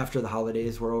after the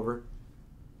holidays were over.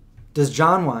 Does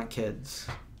John want kids?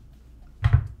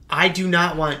 I do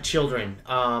not want children.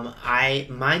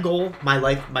 My goal,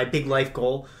 my big life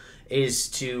goal, is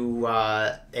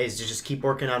to just keep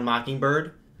working on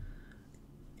Mockingbird,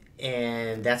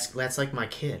 and that's like my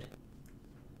kid.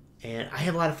 And I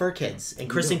have a lot of fur kids, and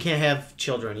Kristen can't have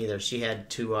children either. She had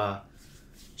to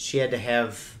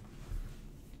have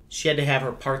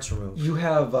her parts removed. You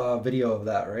have a video of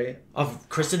that, right? Of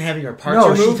Kristen having her parts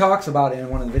removed? No, she talks about it in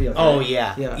one of the videos. Oh, right?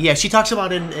 yeah. Yeah, she talks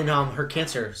about it in her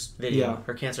cancer video,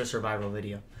 her cancer survival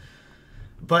video.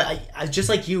 But I just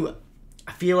like you,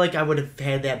 I feel like I would have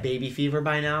had that baby fever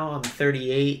by now. I'm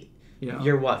 38. Yeah.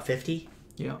 You're what, 50?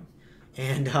 Yeah.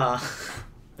 And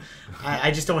I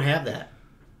just don't have that.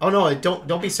 Oh, no,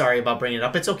 don't be sorry about bringing it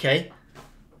up. It's okay.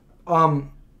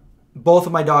 Both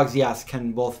of my dogs, yes,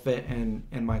 can both fit in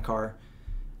my car.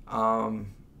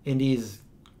 Indy's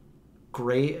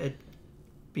great at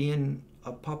being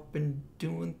a pup and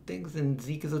doing things, and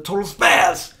Zeke is a total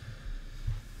spaz.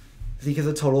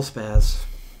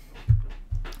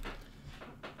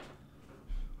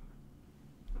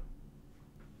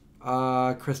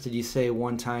 Chris, did you say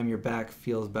one time your back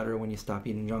feels better when you stop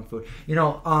eating junk food?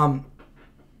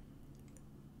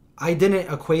 I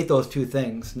didn't equate those two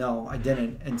things. No, I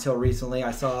didn't until recently.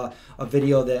 I saw a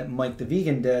video that Mike the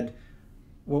Vegan did.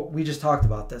 Well, we just talked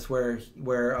about this, where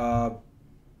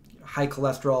high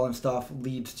cholesterol and stuff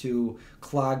leads to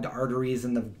clogged arteries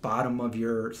in the bottom of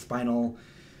your spinal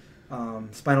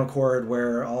cord,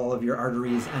 where all of your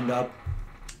arteries end up.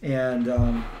 And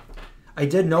I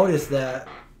did notice that,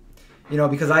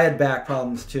 because I had back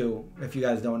problems too. If you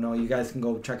guys don't know, you guys can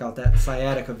go check out that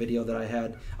sciatica video that I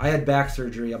had. I had back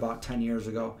surgery about 10 years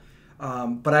ago.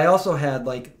 But I also had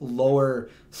like lower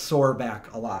sore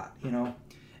back a lot,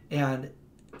 and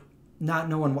not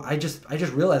knowing why. I just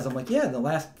realized, I'm like, yeah, in the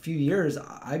last few years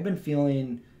I've been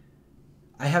feeling,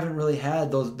 I haven't really had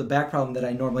the back problem that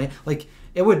I normally, like,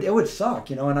 it would suck,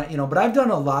 and but I've done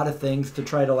a lot of things to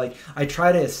try to, I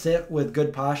try to sit with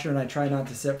good posture, and I try not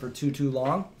to sit for too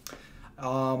long.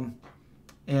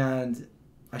 And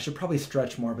I should probably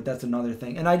stretch more, but that's another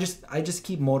thing. And I just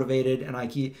keep motivated, and I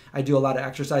do a lot of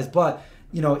exercise, but,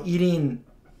 eating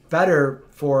better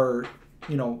for,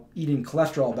 eating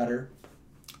cholesterol better,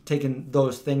 taking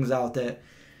those things out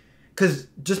because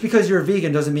just because you're a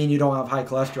vegan doesn't mean you don't have high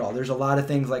cholesterol. There's a lot of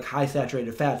things like high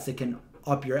saturated fats that can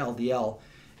up your LDL.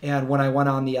 And when I went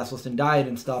on the Esselstyn diet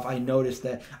and stuff, I noticed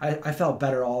that I felt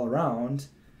better all around.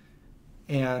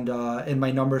 And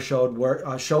my numbers showed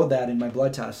that in my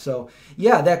blood test. So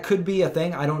yeah, that could be a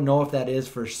thing. I don't know if that is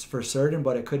for certain,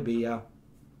 but it could be. Yeah.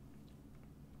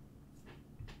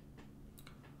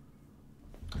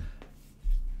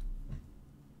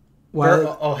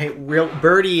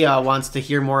 Birdie wants to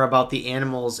hear more about the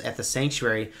animals at the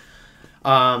sanctuary.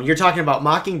 You're talking about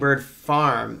Mockingbird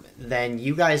Farm. Then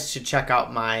you guys should check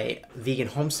out my Vegan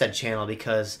Homestead channel,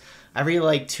 because every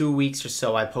 2 weeks or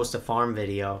so I post a farm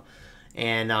video.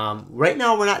 And right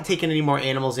now we're not taking any more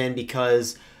animals in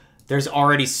because there's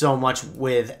already so much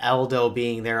with Eldo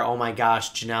being there. Oh my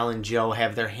gosh, Janelle and Joe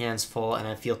have their hands full, and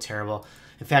I feel terrible.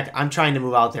 In fact, I'm trying to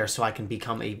move out there so I can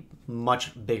become a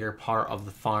much bigger part of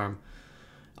the farm.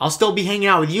 I'll still be hanging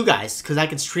out with you guys because I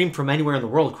can stream from anywhere in the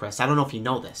world, Chris. I don't know if you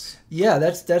know this. Yeah,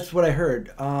 that's what I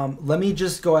heard. Let me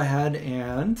just go ahead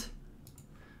and...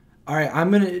 All right, I'm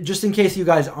going to... Just in case you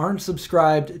guys aren't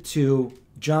subscribed to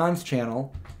John's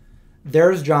channel...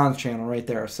 There's John's channel right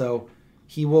there. So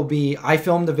he will be... I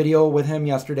filmed a video with him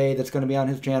yesterday that's going to be on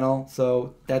his channel.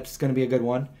 So that's going to be a good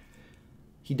one.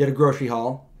 He did a grocery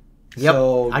haul. Yep.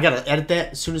 So I got to edit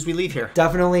that as soon as we leave here.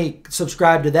 Definitely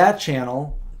subscribe to that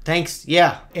channel. Thanks.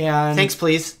 Yeah. And thanks,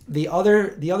 please. The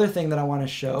other thing that I want to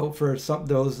show for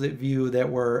those of you that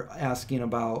were asking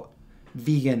about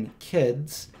vegan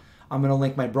kids, I'm going to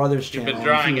link my brother's channel.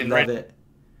 He would love it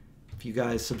if you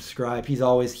guys subscribe.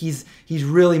 He's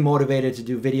really motivated to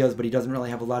do videos, but he doesn't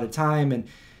really have a lot of time, and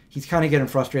he's kind of getting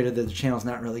frustrated that the channel's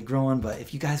not really growing. But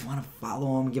if you guys want to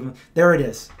follow him, there it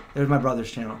is. There's my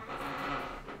brother's channel.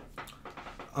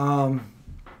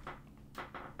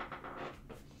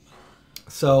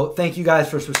 So thank you guys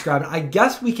for subscribing. I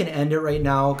guess we can end it right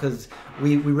now because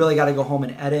we really got to go home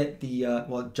and edit the.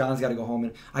 John's got to go home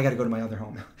and I got to go to my other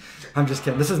home. I'm just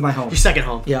kidding. This is my home. Your second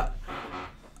home. Yeah.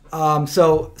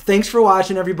 So thanks for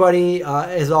watching, everybody.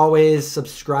 As always,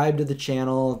 subscribe to the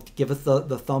channel. Give us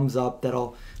the thumbs up.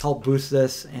 That'll help boost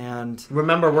this. And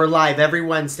remember, we're live every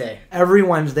Wednesday. Every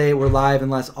Wednesday we're live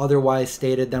unless otherwise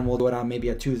stated. Then we'll do it on maybe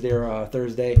a Tuesday or a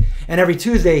Thursday. And every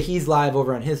Tuesday he's live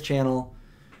over on his channel.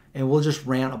 And we'll just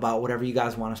rant about whatever you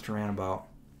guys want us to rant about.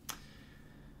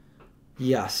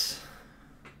 Yes.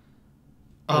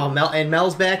 Oh,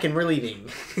 Mel's back and we're leaving.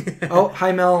 Oh,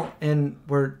 hi Mel, and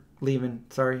we're leaving.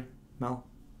 Sorry, Mel.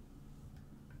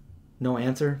 No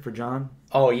answer for John?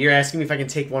 Oh, you're asking me if I can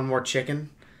take one more chicken?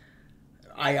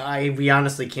 We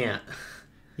honestly can't.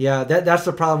 Yeah, that's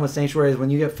the problem with sanctuaries. When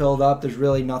you get filled up, there's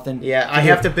really nothing. Yeah, I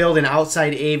have to build an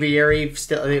outside aviary.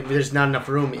 Still, there's not enough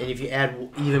room. And if you add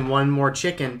even one more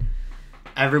chicken,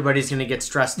 everybody's going to get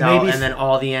stressed out. And then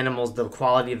all the animals, the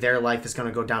quality of their life is going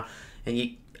to go down.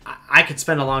 And I could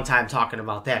spend a long time talking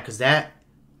about that. Because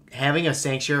having a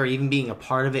sanctuary, even being a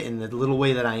part of it in the little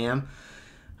way that I am,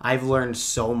 I've learned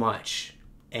so much.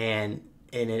 And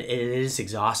it is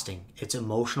exhausting. It's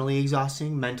emotionally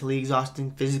exhausting, mentally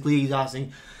exhausting, physically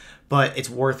exhausting, but it's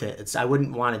worth it. I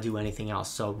wouldn't want to do anything else.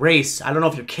 So race, I don't know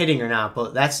if you're kidding or not,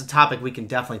 but that's the topic we can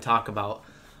definitely talk about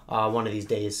one of these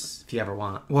days if you ever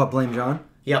want. What, blame John?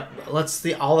 Yep. Let's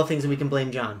see all the things that we can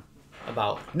blame John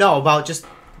about. No, about just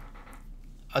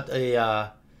I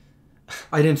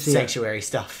didn't see sanctuary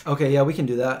stuff. Okay, yeah, we can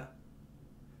do that.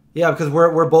 Yeah, because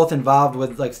we're both involved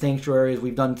with like sanctuaries.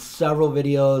 We've done several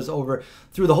videos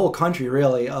through the whole country,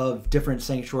 really, of different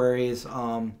sanctuaries,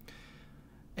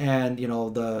 and you know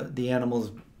the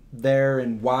animals there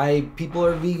and why people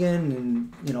are vegan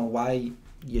and you know why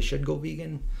you should go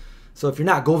vegan. So if you're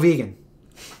not, go vegan.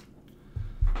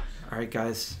 All right,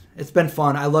 guys, it's been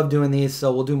fun. I love doing these,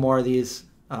 so we'll do more of these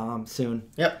soon.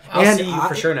 Yep, I'll see you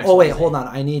for sure next. Oh wait, hold on.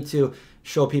 I need to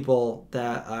show people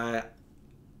that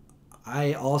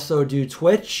I also do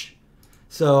Twitch,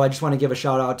 so I just want to give a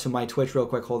shout out to my Twitch real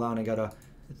quick. Hold on, I gotta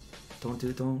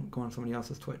don't go on somebody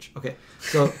else's Twitch. Okay,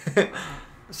 so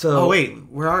oh wait,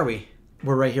 where are we?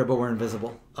 We're right here, but we're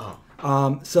invisible.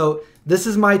 Oh. So this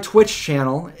is my Twitch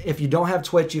channel. If you don't have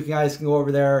Twitch, you guys can go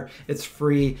over there. It's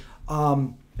free.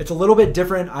 It's a little bit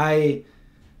different. I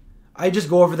just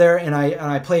go over there and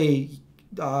I play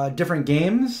different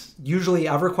games, usually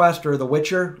EverQuest or The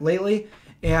Witcher lately.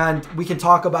 And we can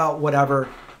talk about whatever.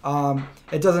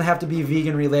 It doesn't have to be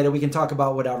vegan related. We can talk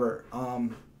about whatever.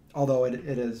 Although it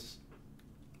is,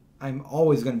 I'm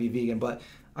always going to be vegan. But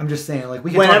I'm just saying, like we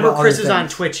can. Whenever talk about Chris is other on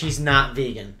things. Twitch, he's not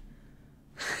vegan.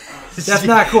 That's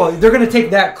not cool. They're going to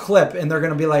take that clip and they're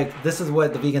going to be like, "This is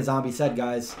what the vegan zombie said,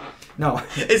 guys." No,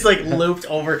 it's like looped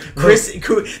over. Chris,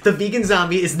 the vegan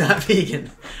zombie is not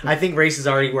vegan. I think Race is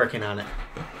already working on it.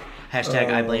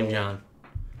 Hashtag I blame John.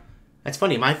 That's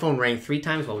funny. My phone rang 3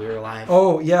 times while we were live.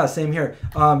 Oh, yeah, same here.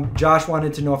 Josh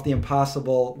wanted to know if the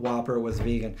Impossible Whopper was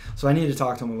vegan. So I need to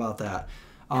talk to him about that.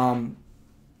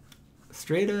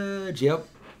 Straight edge, yep.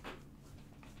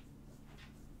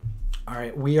 All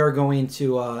right, we are going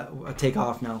to take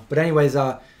off now. But anyways,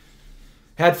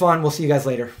 had fun. We'll see you guys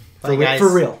later. Bye, guys.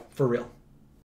 For real.